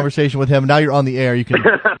interrupted your conversation with him. Now you're on the air. You can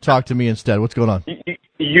talk to me instead. What's going on?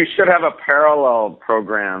 You should have a parallel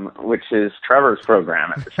program, which is Trevor's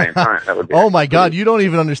program at the same time. That would be oh my God! You don't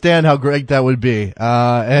even understand how great that would be.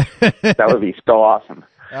 That would be so awesome.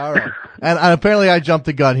 All right, and apparently I jumped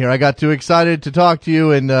the gun here. I got too excited to talk to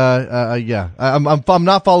you, and I'm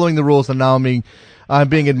not following the rules, and now I'm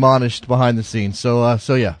being admonished behind the scenes. So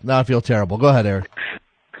yeah, now I feel terrible. Go ahead, Eric.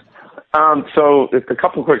 So a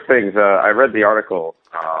couple of quick things. I read the article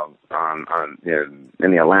in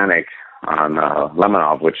the Atlantic on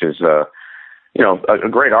Lemonov, which is a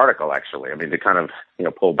great article actually. I mean, to kind of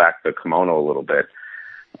pull back the kimono a little bit.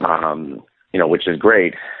 which is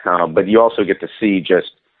great. But you also get to see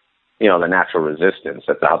just, the natural resistance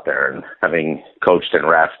that's out there, and having coached and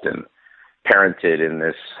refed and parented in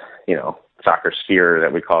this, soccer sphere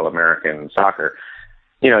that we call American soccer,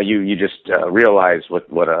 you just realize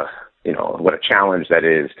what a challenge that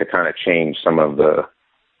is to kind of change some of the,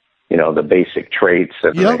 the basic traits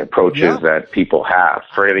and the approaches that people have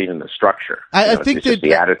for even the structure. I think it's just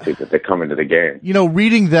the attitude that they come into the game.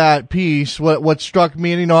 Reading that piece, what struck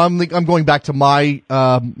me, and I'm going back to my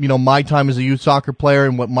my time as a youth soccer player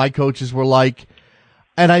and what my coaches were like,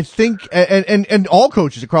 and I think and all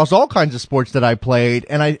coaches across all kinds of sports that I played,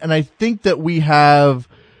 and I think that we have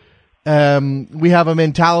a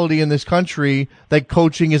mentality in this country that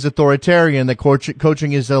coaching is authoritarian, that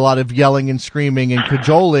coaching is a lot of yelling and screaming and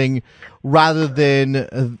cajoling rather than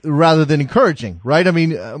encouraging, right? I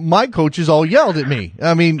mean, my coaches all yelled at me.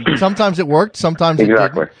 I mean, sometimes it worked, sometimes it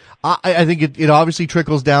didn't. I think it obviously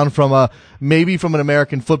trickles down from maybe from an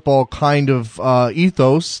American football kind of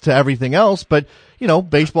ethos to everything else, but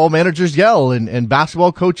baseball managers yell and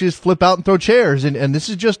basketball coaches flip out and throw chairs, and this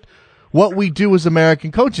is just what we do as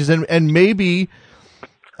American coaches, and maybe,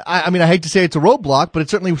 I mean, I hate to say it's a roadblock, but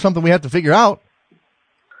it's certainly something we have to figure out.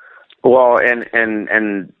 Well, and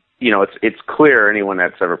it's clear, anyone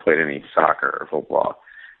that's ever played any soccer or football,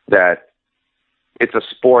 that it's a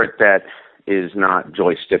sport that is not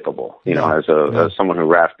joystickable. As someone who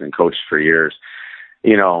refed and coached for years,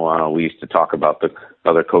 we used to talk about the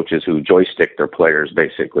other coaches who joystick their players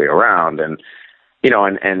basically around, and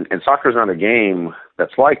soccer's not a game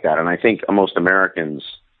that's like that. And I think most Americans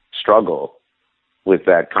struggle with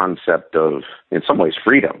that concept of, in some ways,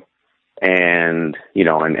 freedom. And,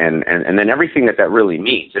 and then everything that really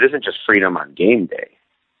means. It isn't just freedom on game day.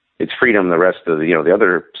 It's freedom the rest of the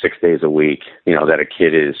other 6 days a week, that a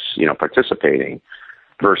kid is, participating,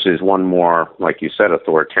 versus one more, like you said,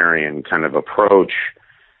 authoritarian kind of approach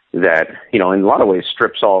that, in a lot of ways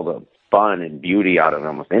strips all the fun and beauty out of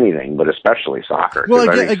almost anything, but especially soccer. Well,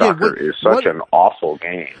 I think soccer is such an awful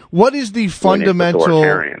game. What is the fundamental?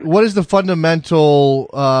 What is the fundamental?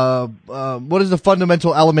 What is the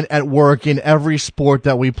fundamental element at work in every sport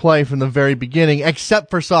that we play from the very beginning, except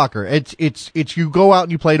for soccer? It's you go out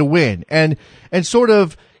and you play to win, and sort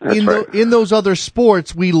of. In those other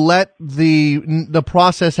sports, we let the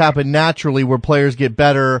process happen naturally, where players get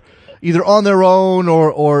better either on their own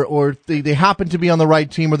or they happen to be on the right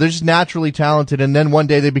team, or they're just naturally talented, and then one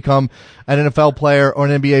day they become an NFL player or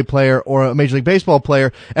an NBA player or a Major League Baseball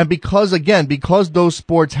player. And because those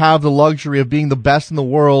sports have the luxury of being the best in the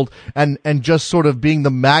world and just sort of being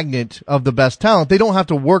the magnet of the best talent, they don't have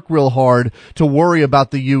to work real hard to worry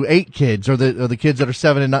about the U8 kids or the kids that are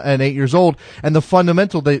 7 and 8 years old, and the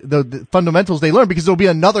fundamentals they learn, because there'll be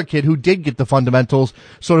another kid who did get the fundamentals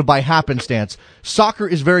sort of by happenstance. Soccer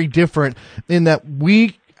is very different in that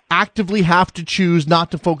we actively have to choose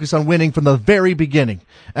not to focus on winning from the very beginning.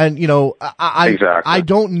 And, I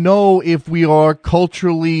don't know if we are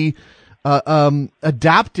culturally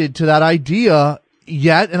adapted to that idea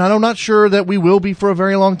yet, and I'm not sure that we will be for a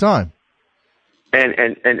very long time. And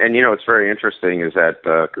it's very interesting is that,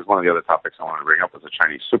 because one of the other topics I want to bring up was the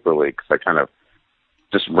Chinese Super League, because I kind of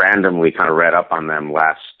just randomly kind of read up on them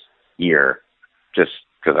last year, just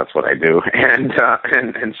because that's what I do.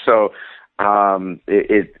 And so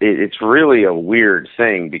it's really a weird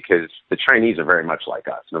thing, because the Chinese are very much like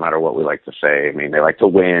us, no matter what we like to say. I mean, they like to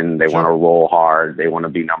win. They want to roll hard. They want to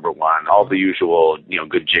be number one. All the usual,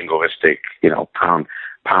 good jingoistic, pound,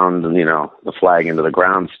 the flag into the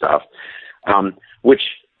ground stuff, which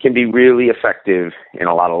can be really effective in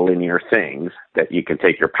a lot of linear things that you can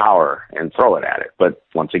take your power and throw it at it. But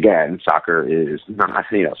once again, soccer is not,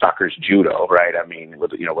 soccer's judo, right? I mean,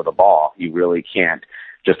 with a ball, you really can't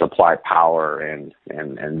just apply power and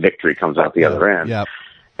victory comes out the other end. Yep.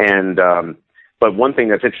 And, but one thing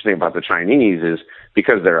that's interesting about the Chinese is,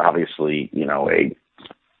 because they're obviously,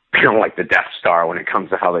 like the Death Star when it comes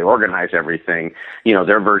to how they organize everything,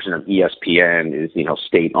 their version of ESPN is,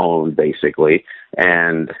 state owned basically.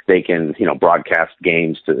 And they can, broadcast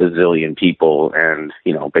games to a zillion people and,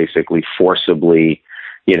 basically forcibly,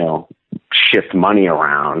 shift money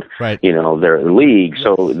around, right, their league.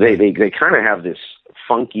 So they kind of have this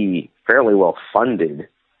funky, fairly well funded,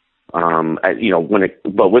 but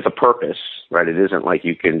with a purpose, right? It isn't like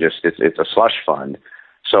you can just, it's a slush fund.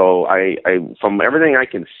 So I from everything I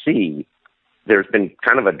can see, there's been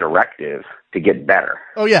kind of a directive to get better.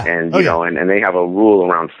 Oh yeah. And and they have a rule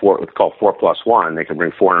around it's called 4+1. They can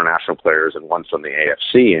bring 4 international players and 1 from the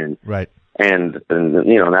AFC in. Right. And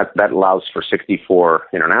that allows for 64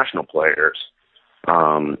 international players.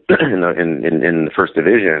 in the first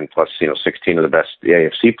division, plus 16 of the best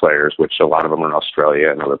AFC players, which a lot of them are in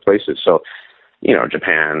Australia and other places. So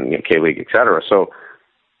Japan, K-League, et cetera. So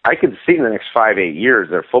I could see in the next 5-8 years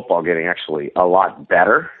their football getting actually a lot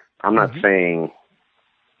better. I'm not saying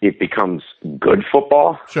it becomes good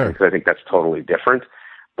football, sure, because I think that's totally different.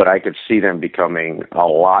 But I could see them becoming a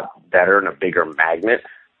lot better and a bigger magnet,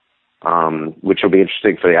 which will be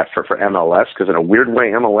interesting for MLS, because in a weird way,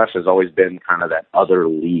 MLS has always been kind of that other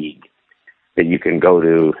league that you can go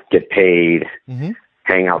to, get paid,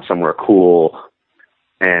 hang out somewhere cool.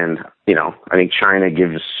 And, I think China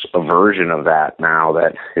gives a version of that now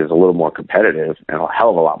that is a little more competitive and a hell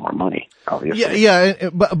of a lot more money, obviously. Yeah.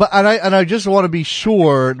 But I just want to be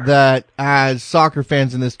sure that as soccer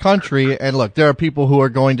fans in this country, and look, there are people who are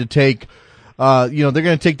going to take, they're going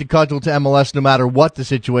to take the cudgel to MLS no matter what the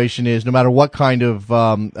situation is, no matter what kind of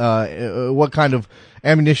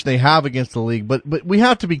ammunition they have against the league. But we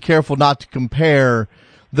have to be careful not to compare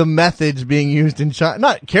the methods being used in China.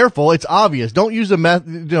 Not careful, it's obvious. Don't use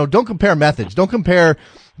don't compare methods. Don't compare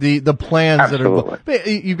the plans Absolutely. that are.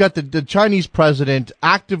 You've got the Chinese president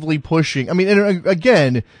actively pushing. I mean, and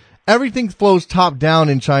again, everything flows top down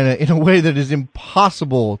in China in a way that is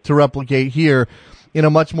impossible to replicate here in a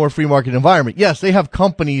much more free market environment. Yes, they have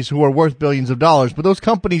companies who are worth billions of dollars, but those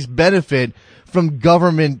companies benefit from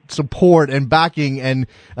government support and backing and,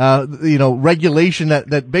 regulation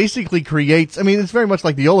that basically creates, it's very much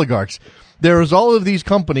like the oligarchs. There's all of these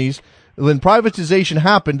companies. When privatization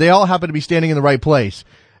happened, they all happen to be standing in the right place.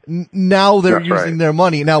 Now they're That's using right. their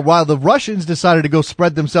money. Now, while the Russians decided to go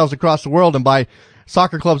spread themselves across the world and buy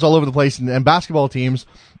soccer clubs all over the place and basketball teams,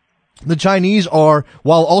 the Chinese are,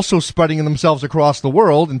 while also spreading themselves across the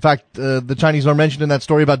world. In fact, the Chinese are mentioned in that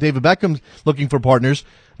story about David Beckham looking for partners.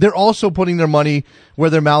 They're also putting their money where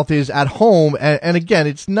their mouth is at home. And again,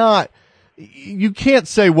 it's not, you can't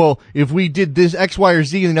say, well, if we did this X, Y, or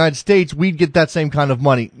Z in the United States, we'd get that same kind of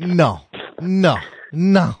money. No. I don't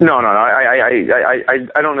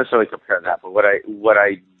necessarily compare that, but what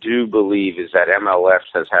I do believe is that MLS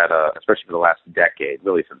has had especially for the last decade,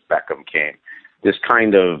 really since Beckham came, this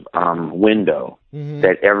kind of window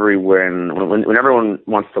that when everyone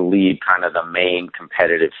wants to leave kind of the main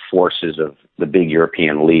competitive forces of the big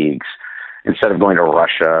European leagues, instead of going to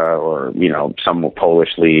Russia or, some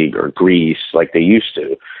Polish league or Greece like they used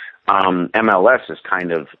to, MLS is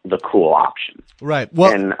kind of the cool option. Right.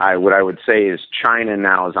 Well, and what I would say is China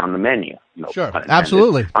now is on the menu. Sure.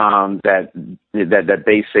 Absolutely. That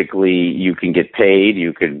basically you can get paid.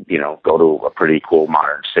 You can, go to a pretty cool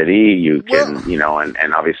modern city. You can,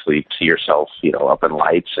 and obviously see yourself, up in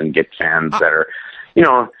lights and get fans that are,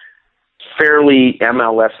 fairly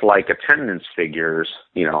MLS-like attendance figures,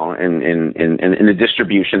 in the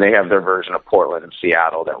distribution. They have their version of Portland and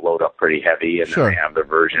Seattle that load up pretty heavy, and Sure. then they have their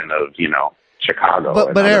version of,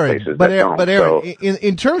 Chicago. But Aaron,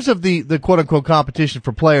 in terms of the quote unquote competition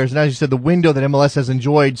for players, and as you said, the window that MLS has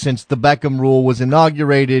enjoyed since the Beckham rule was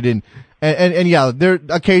inaugurated, and yeah, there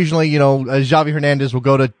occasionally, Xavi Hernandez will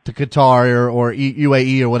go to Qatar or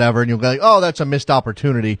UAE or whatever, and you'll be like, oh, that's a missed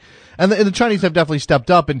opportunity. And the Chinese have definitely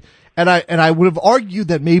stepped up, and I would have argued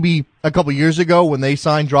that maybe a couple years ago when they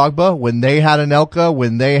signed Drogba, when they had Anelka,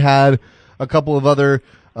 when they had a couple of other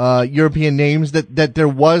European names, that there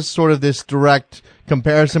was sort of this direct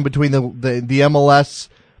comparison between the MLS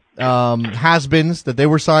has-beens that they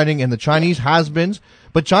were signing and the Chinese has-beens.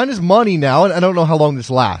 But China's money now, and I don't know how long this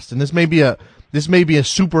lasts, and this may be a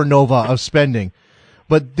supernova of spending,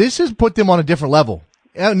 but this has put them on a different level.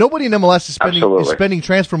 Nobody in MLS is spending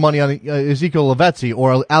transfer money on Ezekiel Lavezzi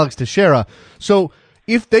or Alex Teixeira. So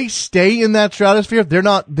if they stay in that stratosphere,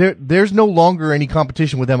 there's no longer any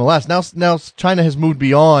competition with MLS. Now China has moved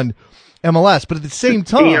beyond MLS, but at the same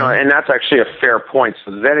time, and that's actually a fair point.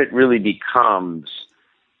 So then it really becomes,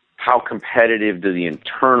 how competitive do the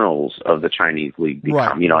internals of the Chinese league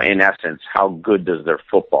become? Right. In essence, how good does their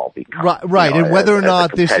football become? Right. And whether or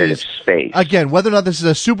not this is space. Again, whether or not this is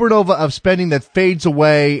a supernova of spending that fades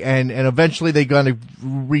away and eventually they're going to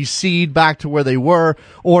recede back to where they were,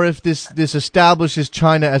 or if this establishes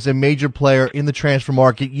China as a major player in the transfer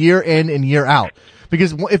market year in and year out.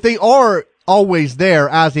 Because if they are always there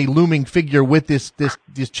as a looming figure with this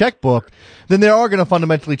checkbook, then they are going to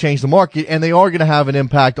fundamentally change the market, and they are going to have an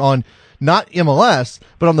impact on not MLS,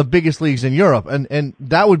 but on the biggest leagues in Europe, and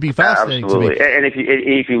that would be fascinating Absolutely. to me. And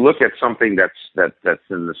if you look at something that's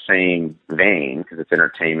in the same vein, because it's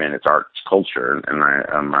entertainment, it's art, it's culture,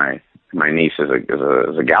 and my niece is a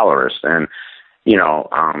gallerist, and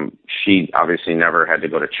she obviously never had to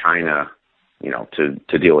go to China,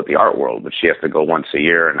 to deal with the art world, but she has to go once a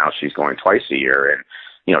year, and now she's going twice a year. And,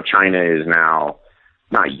 China is now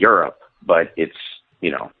not Europe, but it's,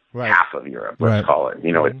 half of Europe, let's call it.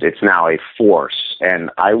 It's now a force. And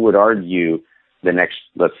I would argue the next,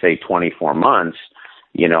 let's say, 24 months,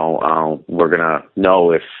 we're going to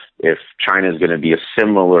know if China is going to be a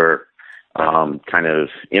similar kind of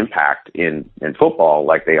impact in football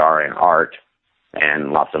like they are in art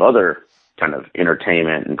and lots of other kind of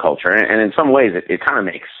entertainment and culture. And in some ways, it kind of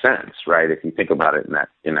makes sense, right? If you think about it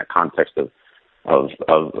in that context of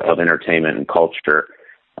entertainment and culture,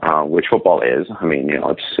 which football is. I mean,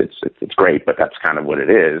 it's great, but that's kind of what it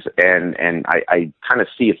is. And I kind of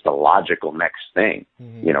see it's the logical next thing,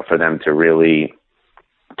 for them to really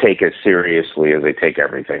take as seriously as they take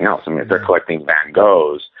everything else. I mean, if they're collecting Van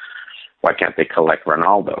Goghs, why can't they collect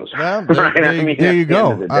Ronaldos? Well, right? There you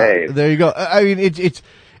go. There you go. I mean, it's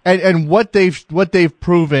and what they've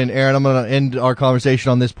proven, Aaron. I'm going to end our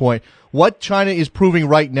conversation on this point. What China is proving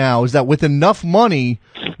right now is that with enough money,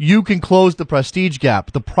 you can close the prestige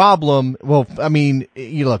gap. The problem, look, as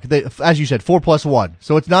you said, 4+1.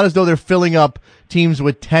 So it's not as though they're filling up teams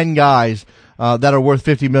with 10 guys that are worth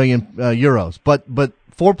 50 million euros. But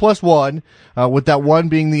 4+1, with that one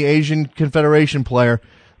being the Asian Confederation player,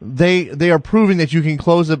 they are proving that you can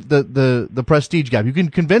close the prestige gap. You can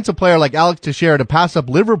convince a player like Alex Teixeira to pass up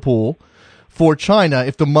Liverpool for China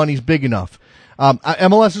if the money's big enough.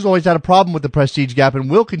 MLS has always had a problem with the prestige gap and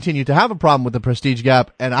will continue to have a problem with the prestige gap,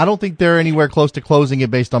 and I don't think they're anywhere close to closing it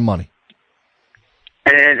based on money.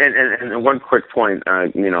 And one quick point,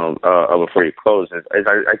 before you close, is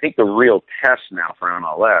I think the real test now for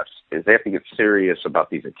MLS is they have to get serious about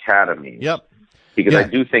these academies. Yep. Because I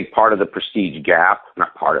do think part of the prestige gap,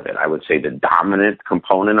 not part of it, I would say the dominant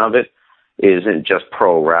component of it isn't just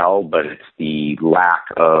pro-rel, but it's the lack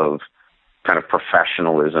of kind of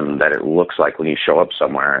professionalism that it looks like when you show up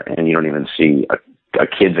somewhere and you don't even see a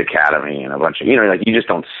kid's academy and a bunch of, you just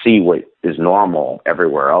don't see what is normal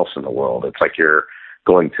everywhere else in the world. It's like you're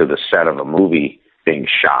going to the set of a movie being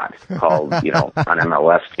shot called, an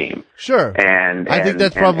MLS team. Sure. And I think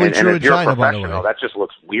that's probably true in China, by the way. That just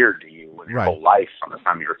looks weird to you when your whole life from the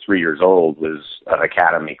time you were 3 years old was an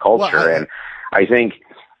academy culture. And I think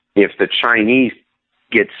if the Chinese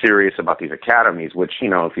get serious about these academies, which,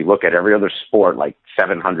 if you look at every other sport, like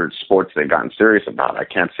 700 sports they've gotten serious about, I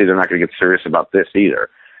can't see they're not going to get serious about this either.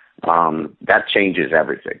 That changes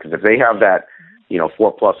everything. Because if they have that,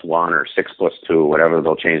 4+1 or 6+2, whatever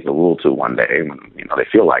they'll change the rule to one day when, they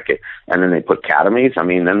feel like it. And then they put academies. I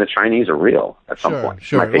mean, then the Chinese are real at some point.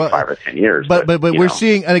 Sure. It might take 5 or 10 years. But we're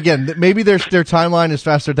seeing, and again, maybe their timeline is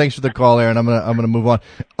faster. Thanks for the call, Aaron. I'm gonna move on.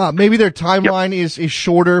 Maybe their timeline is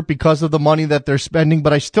shorter because of the money that they're spending,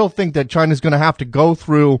 but I still think that China's gonna have to go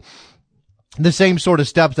through the same sort of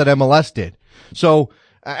steps that MLS did. So,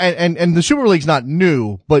 and the Super League's not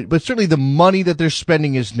new, but certainly the money that they're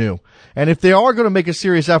spending is new. And if they are going to make a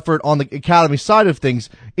serious effort on the academy side of things,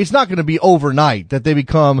 it's not going to be overnight that they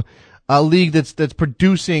become a league that's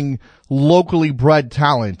producing locally bred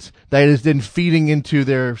talent that is then feeding into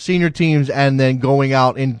their senior teams and then going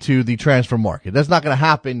out into the transfer market. That's not going to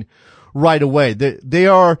happen right away. They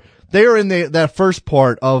are in that first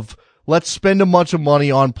part of, let's spend a bunch of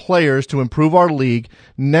money on players to improve our league.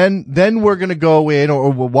 And then we're going to go in,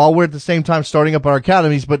 or while we're at the same time starting up our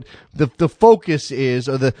academies. But the focus is,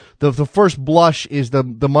 or the first blush is the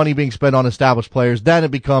money being spent on established players. Then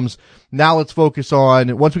it becomes, now let's focus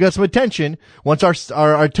on, once we got some attention, once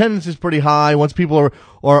our attendance is pretty high, once people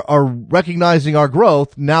are recognizing our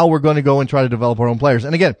growth, now we're going to go and try to develop our own players.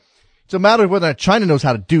 And again, it's a matter of whether or not China knows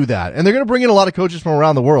how to do that. And they're going to bring in a lot of coaches from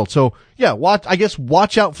around the world. So,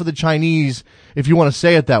 watch out for the Chinese, if you want to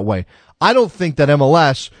say it that way. I don't think that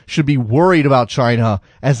MLS should be worried about China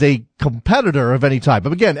as a competitor of any type.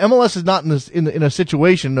 But again, MLS is not in a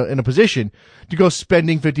situation, in a position to go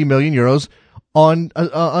spending 50 million euros on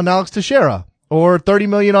Alex Teixeira or 30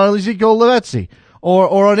 million on Ezekiel Lavezzi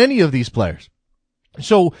or on any of these players.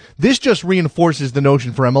 So this just reinforces the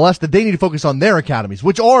notion for MLS that they need to focus on their academies,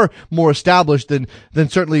 which are more established than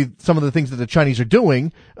certainly some of the things that the Chinese are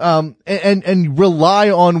doing, and rely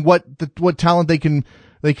on what talent they can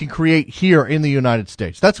create here in the United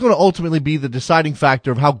States. That's going to ultimately be the deciding factor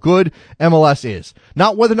of how good MLS is.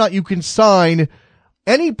 Not whether or not you can sign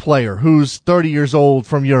any player who's 30 years old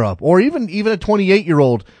from Europe, or even a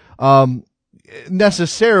 28-year-old,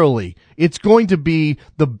 necessarily. It's going to be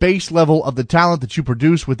the base level of the talent that you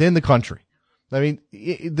produce within the country. I mean,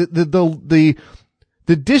 the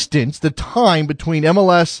distance, the time between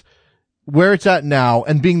MLS, where it's at now,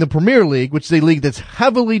 and being the Premier League, which is a league that's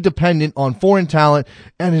heavily dependent on foreign talent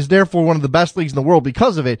and is therefore one of the best leagues in the world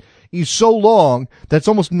because of it, is so long that's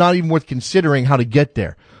almost not even worth considering how to get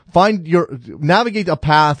there. navigate a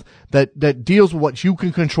path that deals with what you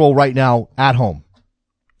can control right now at home.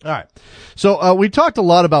 All right. So, we talked a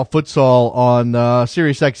lot about futsal on,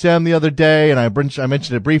 Sirius XM the other day, and I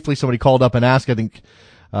mentioned it briefly. Somebody called up and asked, I think,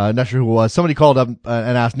 not sure who it was. Somebody called up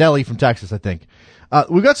and asked, Nelly from Texas, I think.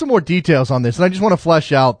 We've got some more details on this, and I just want to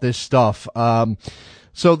flesh out this stuff.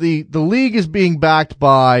 So the league is being backed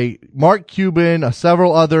by Mark Cuban,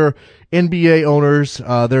 several other NBA owners.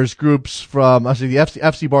 There's groups from, the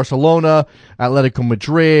FC Barcelona, Atletico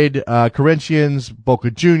Madrid, Corinthians, Boca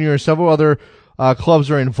Juniors, several other clubs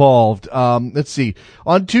are involved. Let's see.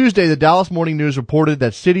 On Tuesday, the Dallas Morning News reported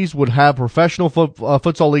that cities would have professional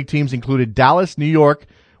futsal league teams included Dallas, New York,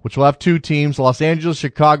 which will have 2 teams, Los Angeles,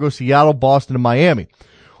 Chicago, Seattle, Boston, and Miami.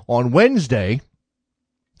 On Wednesday,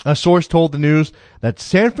 a source told the news that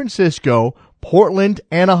San Francisco, Portland,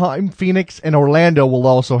 Anaheim, Phoenix, and Orlando will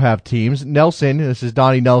also have teams. Nelson, this is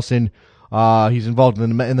Donnie Nelson, he's involved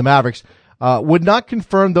in the Mavericks, would not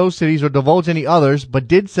confirm those cities or divulge any others, but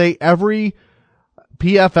did say every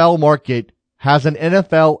PFL market has an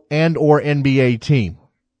NFL and or NBA team.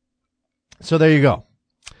 So there you go.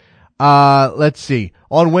 Let's see.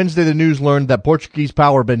 On Wednesday, the news learned that Portuguese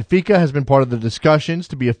power Benfica has been part of the discussions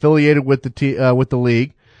to be affiliated with the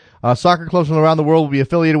league. Soccer clubs from around the world will be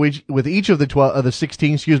affiliated with each of the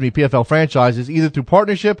 16, PFL franchises, either through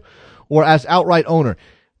partnership or as outright owner.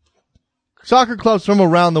 Soccer clubs from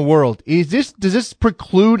around the world. Does this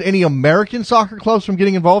preclude any American soccer clubs from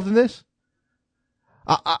getting involved in this?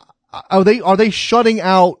 Are they shutting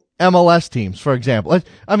out MLS teams, for example?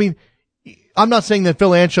 I mean, I'm not saying that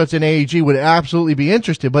Phil Anschutz and AEG would absolutely be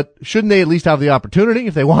interested, but shouldn't they at least have the opportunity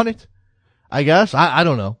if they want it? I guess. I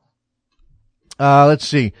don't know. Let's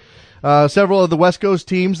see. Several of the West Coast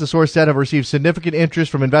teams, the source said, have received significant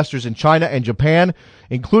interest from investors in China and Japan,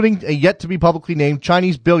 including a yet-to-be publicly named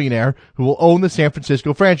Chinese billionaire who will own the San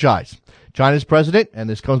Francisco franchise. China's president, and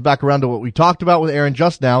this comes back around to what we talked about with Aaron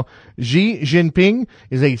just now, Xi Jinping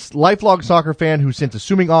is a lifelong soccer fan who, since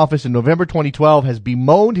assuming office in November 2012, has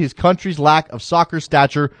bemoaned his country's lack of soccer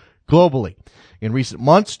stature globally. In recent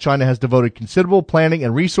months, China has devoted considerable planning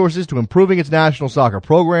and resources to improving its national soccer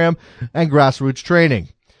program and grassroots training.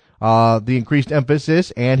 The increased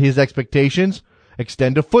emphasis and his expectations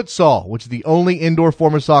extend to futsal, which is the only indoor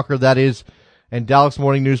form of soccer that is, and Dallas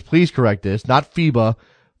Morning News, please correct this, not FIBA,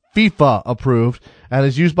 FIFA approved, and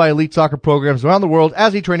is used by elite soccer programs around the world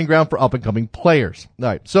as a training ground for up-and-coming players. All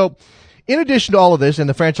right. So, in addition to all of this, and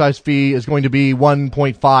the franchise fee is going to be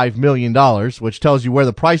 $1.5 million, which tells you where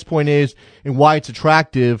the price point is and why it's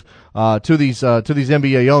attractive, to these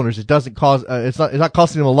NBA owners. It doesn't cost, it's not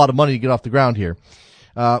costing them a lot of money to get off the ground here.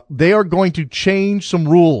 They are going to change some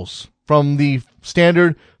rules from the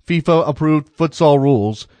standard FIFA approved futsal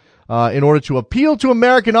rules, in order to appeal to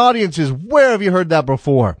American audiences. Where have you heard that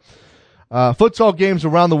before? Futsal games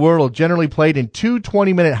around the world are generally played in 2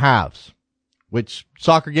 20-minute halves, which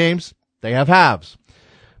soccer games, they have halves.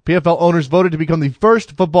 PFL owners voted to become the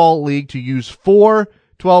first football league to use 4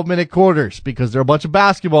 12-minute quarters because they're a bunch of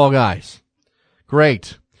basketball guys.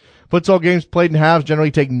 Great. Futsal games played in halves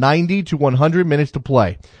generally take 90 to 100 minutes to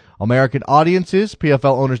play. American audiences,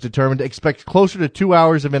 PFL owners determined, expect closer to 2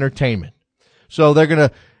 hours of entertainment. So they're going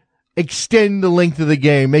to extend the length of the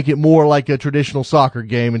game, make it more like a traditional soccer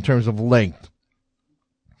game in terms of length.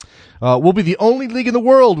 We'll be the only league in the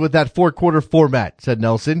world with that 4-quarter format, said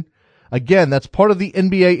Nelson. Again, that's part of the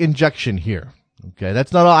NBA injection here. Okay,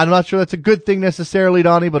 I'm not sure that's a good thing necessarily,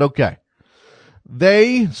 Donnie, but okay.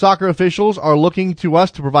 Soccer officials, are looking to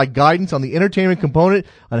us to provide guidance on the entertainment component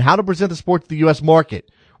on how to present the sport to the U.S. market.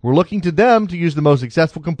 We're looking to them to use the most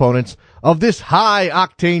successful components of this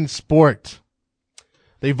high-octane sport.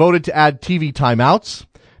 They voted to add TV timeouts,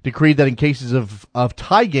 decreed that in cases of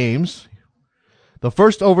tie games, the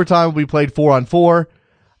first overtime will be played 4-on-4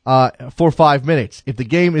 for 5 minutes. If the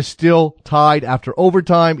game is still tied after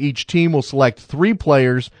overtime, each team will select 3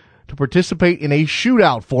 players to participate in a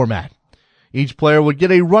shootout format. Each player would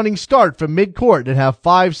get a running start from mid-court and have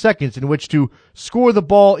 5 seconds in which to score the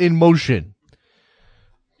ball in motion.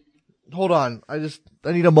 Hold on. I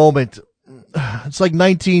need a moment. It's like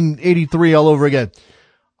 1983 all over again.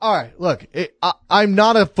 All right, look, I'm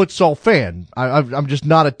not a futsal fan. I'm just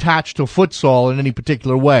not attached to futsal in any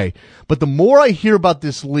particular way. But the more I hear about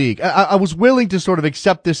this league, I was willing to sort of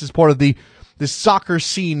accept this as part of this soccer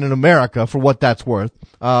scene in America for what that's worth.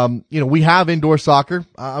 We have indoor soccer.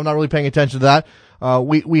 I'm not really paying attention to that.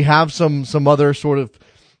 We have some other sort of,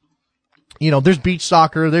 there's beach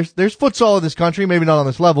soccer, there's futsal in this country, maybe not on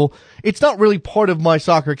this level. It's not really part of my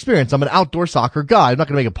soccer experience. I'm an outdoor soccer guy. I'm not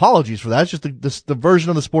going to make apologies for that. It's just the version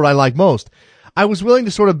of the sport I like most. I was willing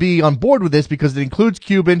to sort of be on board with this because it includes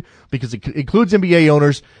Cuban, because it includes NBA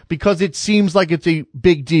owners, because it seems like it's a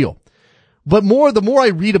big deal. But the more I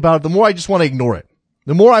read about it, the more I just want to ignore it.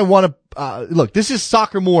 The more I want to, look, this is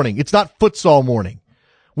soccer morning. It's not futsal morning.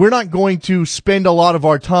 We're not going to spend a lot of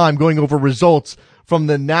our time going over results from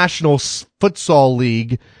the National Futsal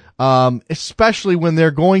League, especially when they're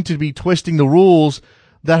going to be twisting the rules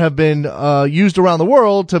that have been used around the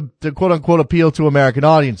world to quote-unquote appeal to American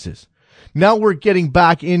audiences. Now we're getting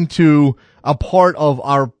back into a part of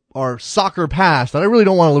our soccer past that I really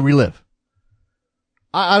don't want to relive.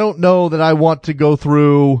 I don't know that I want to go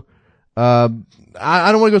through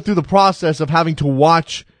I don't want to go through the process of having to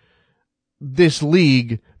watch this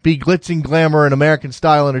league be glitz and glamour and American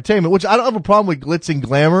style entertainment, which I don't have a problem with glitz and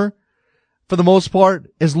glamour for the most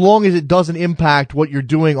part, as long as it doesn't impact what you're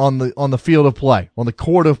doing on the field of play, on the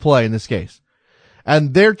court of play in this case.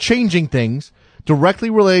 And they're changing things directly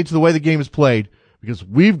related to the way the game is played because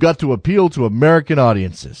we've got to appeal to American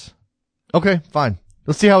audiences. Okay, fine.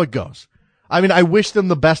 Let's see how it goes. I mean, I wish them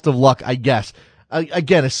the best of luck, I guess.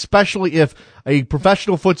 Again, especially if a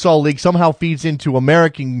professional futsal league somehow feeds into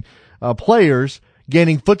American players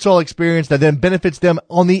gaining futsal experience that then benefits them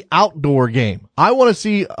on the outdoor game. I want to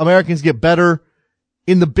see Americans get better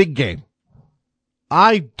in the big game.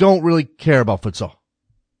 I don't really care about futsal.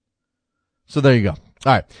 So there you go. All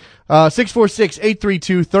right.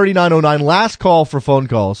 646-832-3909. Last call for phone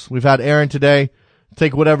calls. We've had Aaron today.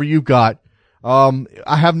 Take whatever you've got. I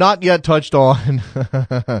have not yet touched on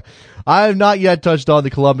the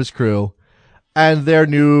Columbus Crew and their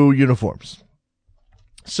new uniforms.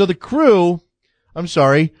 So the Crew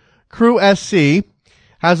SC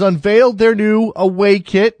has unveiled their new away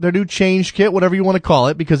kit, their new change kit, whatever you want to call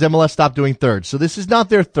it, because MLS stopped doing third. So this is not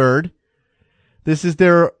their third. This is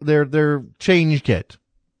their change kit.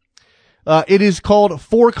 It is called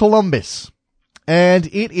For Columbus, and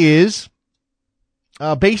it is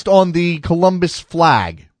based on the Columbus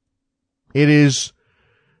flag. It is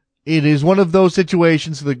one of those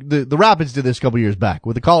situations. The Rapids did this a couple years back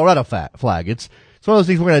with the Colorado flag. It's one of those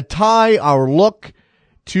things. We're going to tie our look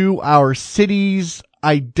to our city's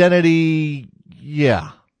identity.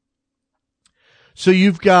 Yeah. So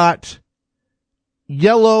you've got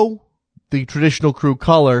yellow, the traditional Crew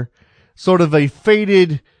color, sort of a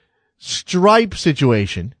faded stripe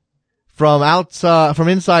situation from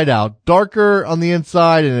inside out, darker on the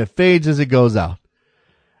inside, and it fades as it goes out.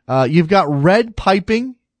 You've got red piping.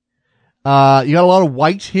 You got a lot of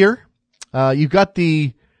white here. You've got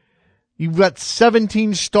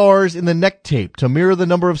 17 stars in the neck tape to mirror the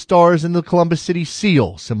number of stars in the Columbus City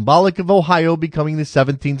seal, symbolic of Ohio becoming the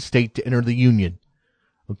 17th state to enter the Union.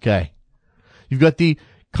 Okay. You've got the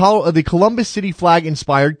Columbus City flag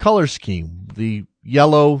inspired color scheme. The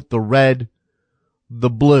yellow, the red,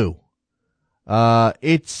 the blue.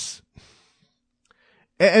 It's,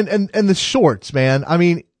 and the shorts, man. I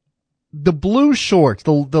mean, the blue shorts,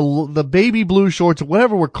 the baby blue shorts,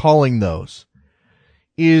 whatever we're calling those,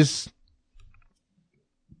 is,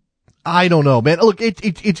 I don't know, man. Look,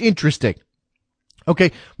 it's interesting.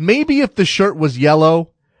 Okay. Maybe if the shirt was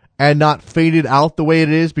yellow and not faded out the way it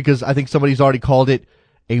is, because I think somebody's already called it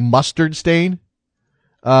a mustard stain.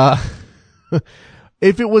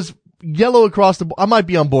 If it was yellow across the board, I might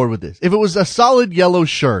be on board with this. If it was a solid yellow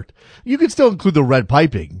shirt, you could still include the red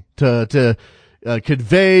piping to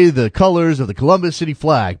convey the colors of the Columbus City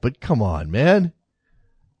flag. But come on, man.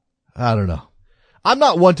 I don't know. I'm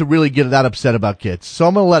not one to really get that upset about kits, so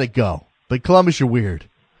I'm going to let it go. But Columbus, you're weird.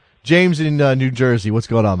 James in New Jersey, what's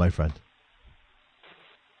going on, my friend?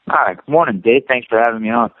 Hi, good morning, Dave. Thanks for having me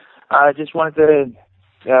on. I just wanted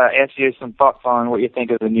to ask you some thoughts on what you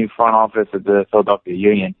think of the new front office of the Philadelphia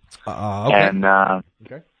Union.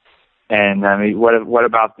 Okay. And I mean, what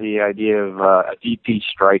about the idea of a DP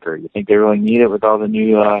striker? You think they really need it with all the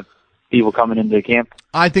new people coming into the camp?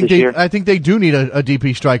 I think they do need a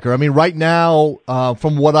DP striker. I mean, right now,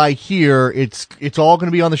 from what I hear, it's all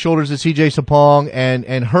going to be on the shoulders of CJ Sapong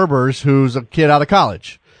and Herbers, who's a kid out of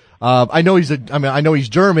college. I know he's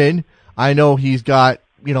German. I know he's got,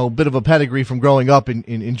 a bit of a pedigree from growing up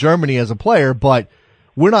in Germany as a player, but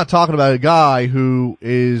we're not talking about a guy who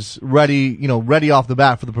is ready off the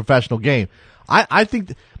bat for the professional game. I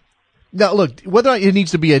think now look, whether it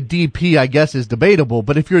needs to be a DP, I guess, is debatable,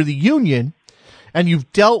 but if you're the Union and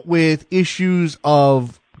you've dealt with issues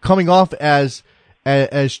of coming off as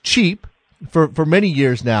cheap for many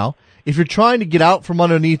years now, if you're trying to get out from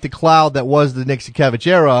underneath the cloud that was the Nick Sakiewicz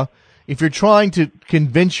era, if you're trying to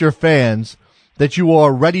convince your fans that you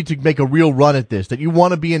are ready to make a real run at this, that you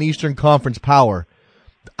want to be an Eastern Conference power,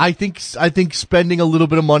 I think spending a little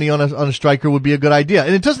bit of money on a striker would be a good idea.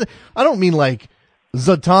 And it doesn't. I don't mean like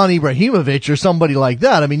Zlatan Ibrahimovic or somebody like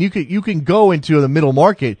that. I mean, you can go into the middle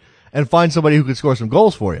market and find somebody who could score some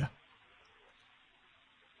goals for you.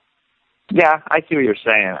 Yeah, I see what you're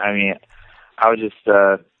saying. I mean, I was just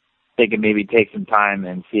thinking maybe take some time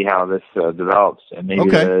and see how this develops, and maybe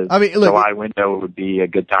the July window would be a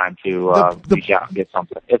good time to reach out and get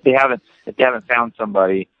something. If they haven't found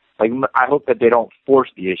somebody, like, I hope that they don't force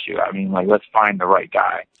the issue. I mean, like, let's find the right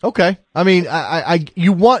guy. Okay. I mean,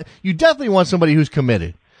 you definitely want somebody who's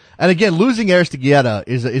committed. And again, losing Aristeguieta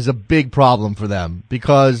is a big problem for them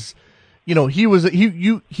because, you know, he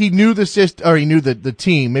knew the system, or he knew the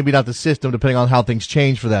team, maybe not the system, depending on how things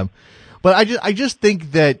change for them. But I just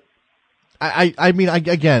think that I'm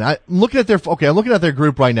looking at their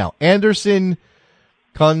group right now. Anderson,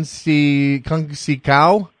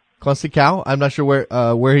 Conceição. I'm not sure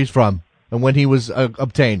where he's from and when he was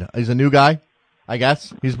obtained. He's a new guy, I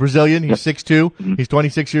guess. He's Brazilian. He's 6'2". He's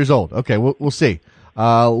 26 years old. Okay, we'll see.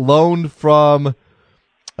 Loaned from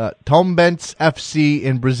Tombense FC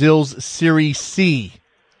in Brazil's Serie C.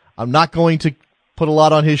 I'm not going to put a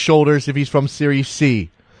lot on his shoulders if he's from Serie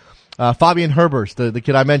C. Fabian Herbers, the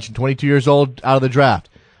kid I mentioned, 22 years old, out of the draft.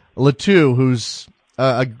 Letou, who's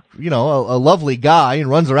a lovely guy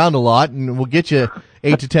and runs around a lot and will get you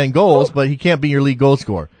 8 to 10 goals, but he can't be your league goal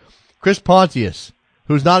scorer. Chris Pontius,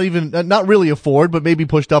 who's not really a forward, but maybe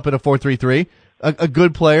pushed up at a 4-3-3. A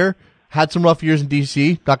good player, had some rough years in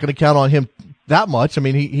DC. Not going to count on him that much. I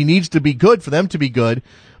mean, he needs to be good for them to be good,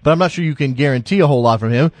 but I'm not sure you can guarantee a whole lot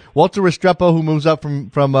from him. Walter Restrepo, who moves up from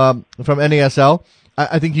NASL.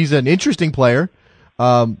 I think he's an interesting player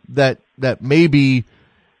that maybe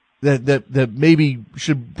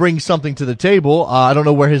should bring something to the table. I don't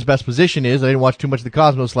know where his best position is. I didn't watch too much of the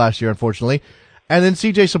Cosmos last year, unfortunately. And then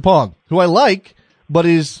CJ Sapong, who I like, but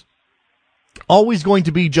is always going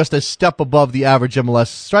to be just a step above the average MLS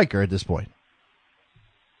striker at this point.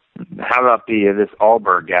 How about this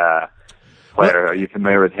Alberg player? Are you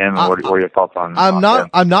familiar with him? What are your thoughts on?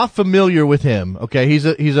 I'm not familiar with him. Okay,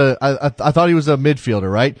 I thought he was a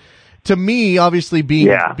midfielder, right? To me, obviously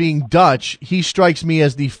being Dutch, he strikes me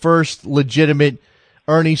as the first legitimate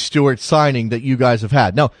Ernie Stewart signing that you guys have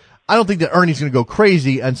had. Now, I don't think that Ernie's going to go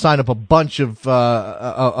crazy and sign up a bunch of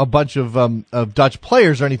Dutch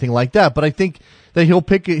players or anything like that. But I think that he'll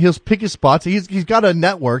pick his spots. He's got a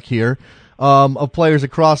network here of players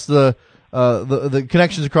across the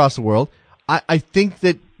connections across the world. I think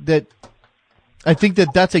that's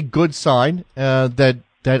a good sign that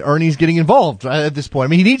Ernie's getting involved at this point. I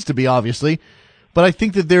mean, he needs to be, obviously, but I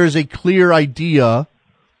think that there is a clear idea,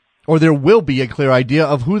 or there will be a clear idea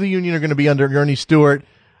of who the Union are going to be under Ernie Stewart,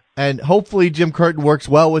 and hopefully Jim Curtin works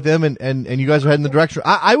well with him, and you guys are heading in the direction.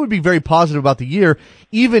 I would be very positive about the year,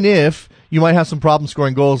 even if you might have some problems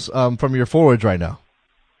scoring goals from your forwards right now.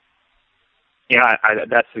 Yeah,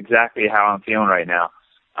 that's exactly how I'm feeling right now.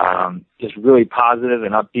 Just really positive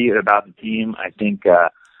and upbeat about the team. I think, I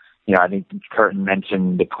think Curtin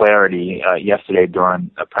mentioned the clarity yesterday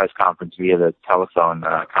during a press conference via the telephone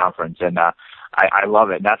conference, and I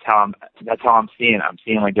love it. That's how I'm seeing it. I'm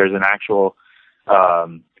seeing like there's an actual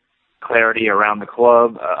clarity around the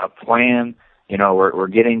club, a plan. You know, we're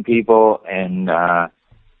getting people and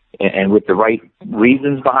with the right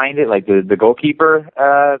reasons behind it, like the goalkeeper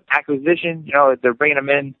acquisition. You know, they're bringing him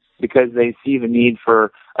in because they see the need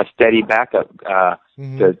for a steady backup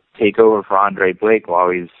to take over for Andre Blake while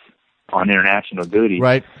he's on international duty.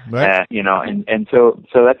 Right. And so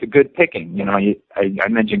that's a good picking. You know, I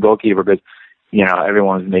mentioned goalkeeper because, you know,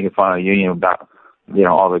 everyone was making fun of the Union about, you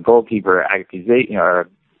know, all the goalkeeper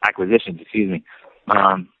acquisitions, excuse me.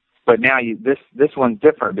 But now this one's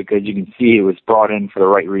different because you can see it was brought in for the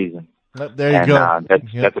right reason. There you go.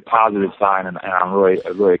 That's a positive sign, and I'm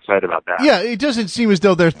really excited about that. Yeah, it doesn't seem as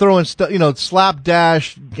though they're throwing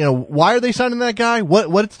slapdash. You know, why are they signing that guy?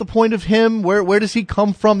 What's the point of him? Where does he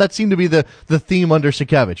come from? That seemed to be the theme under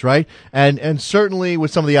Sikevich, right? And certainly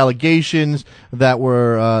with some of the allegations that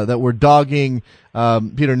were dogging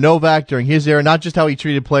Peter Novak during his era, not just how he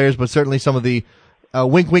treated players, but certainly some of the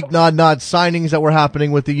wink, wink, nod, nod signings that were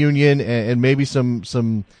happening with the Union, and maybe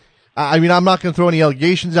some. I mean, I'm not going to throw any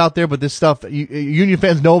allegations out there, but this stuff, Union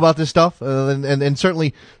fans know about this stuff, and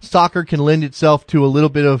certainly soccer can lend itself to a little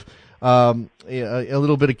bit of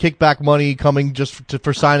kickback money coming just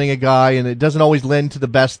for signing a guy, and it doesn't always lend to the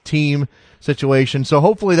best team situation. So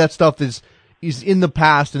hopefully that stuff is in the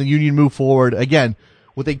past, and the Union move forward again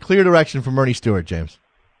with a clear direction from Ernie Stewart, James.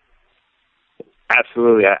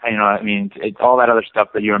 Absolutely. It's all that other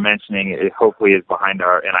stuff that you were mentioning. It hopefully is behind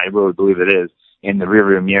and I really believe it is, in the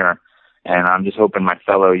rearview mirror. And I'm just hoping my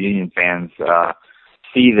fellow Union fans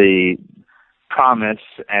see the promise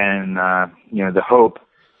and the hope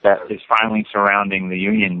that is finally surrounding the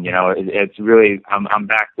Union. It's really I'm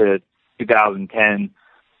back to 2010,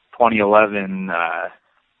 2011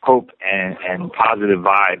 hope and positive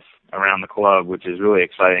vibes around the club, which is really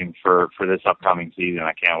exciting for this upcoming season.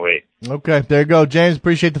 I can't wait. Okay, there you go, James.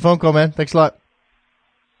 Appreciate the phone call, man. Thanks a lot.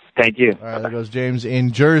 Thank you. All right, there goes James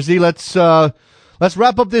in Jersey. Let's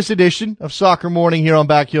wrap up this edition of Soccer Morning here on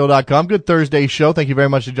Backheel.com. Good Thursday show. Thank you very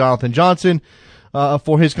much to Jonathan Johnson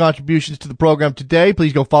for his contributions to the program today.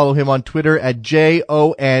 Please go follow him on Twitter at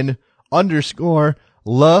JON_LE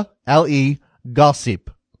Gossip.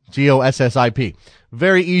 GOSSIP.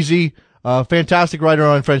 Very easy. Fantastic writer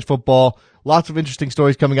on French football. Lots of interesting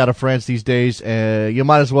stories coming out of France these days. You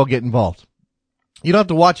might as well get involved. You don't have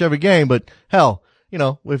to watch every game, but hell,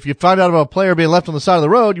 if you find out about a player being left on the side of the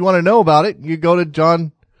road, you want to know about it, you go to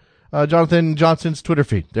Jonathan Johnson's Twitter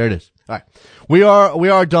feed. There it is. All right. We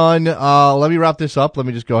are done. Let me wrap this up. Let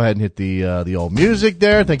me just go ahead and hit the old music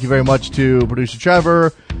there. Thank you very much to producer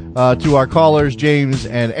Trevor, to our callers, James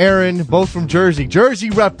and Aaron, both from Jersey.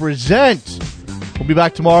 Jersey represent. We'll be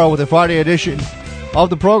back tomorrow with a Friday edition of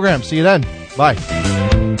the program. See you then. Bye.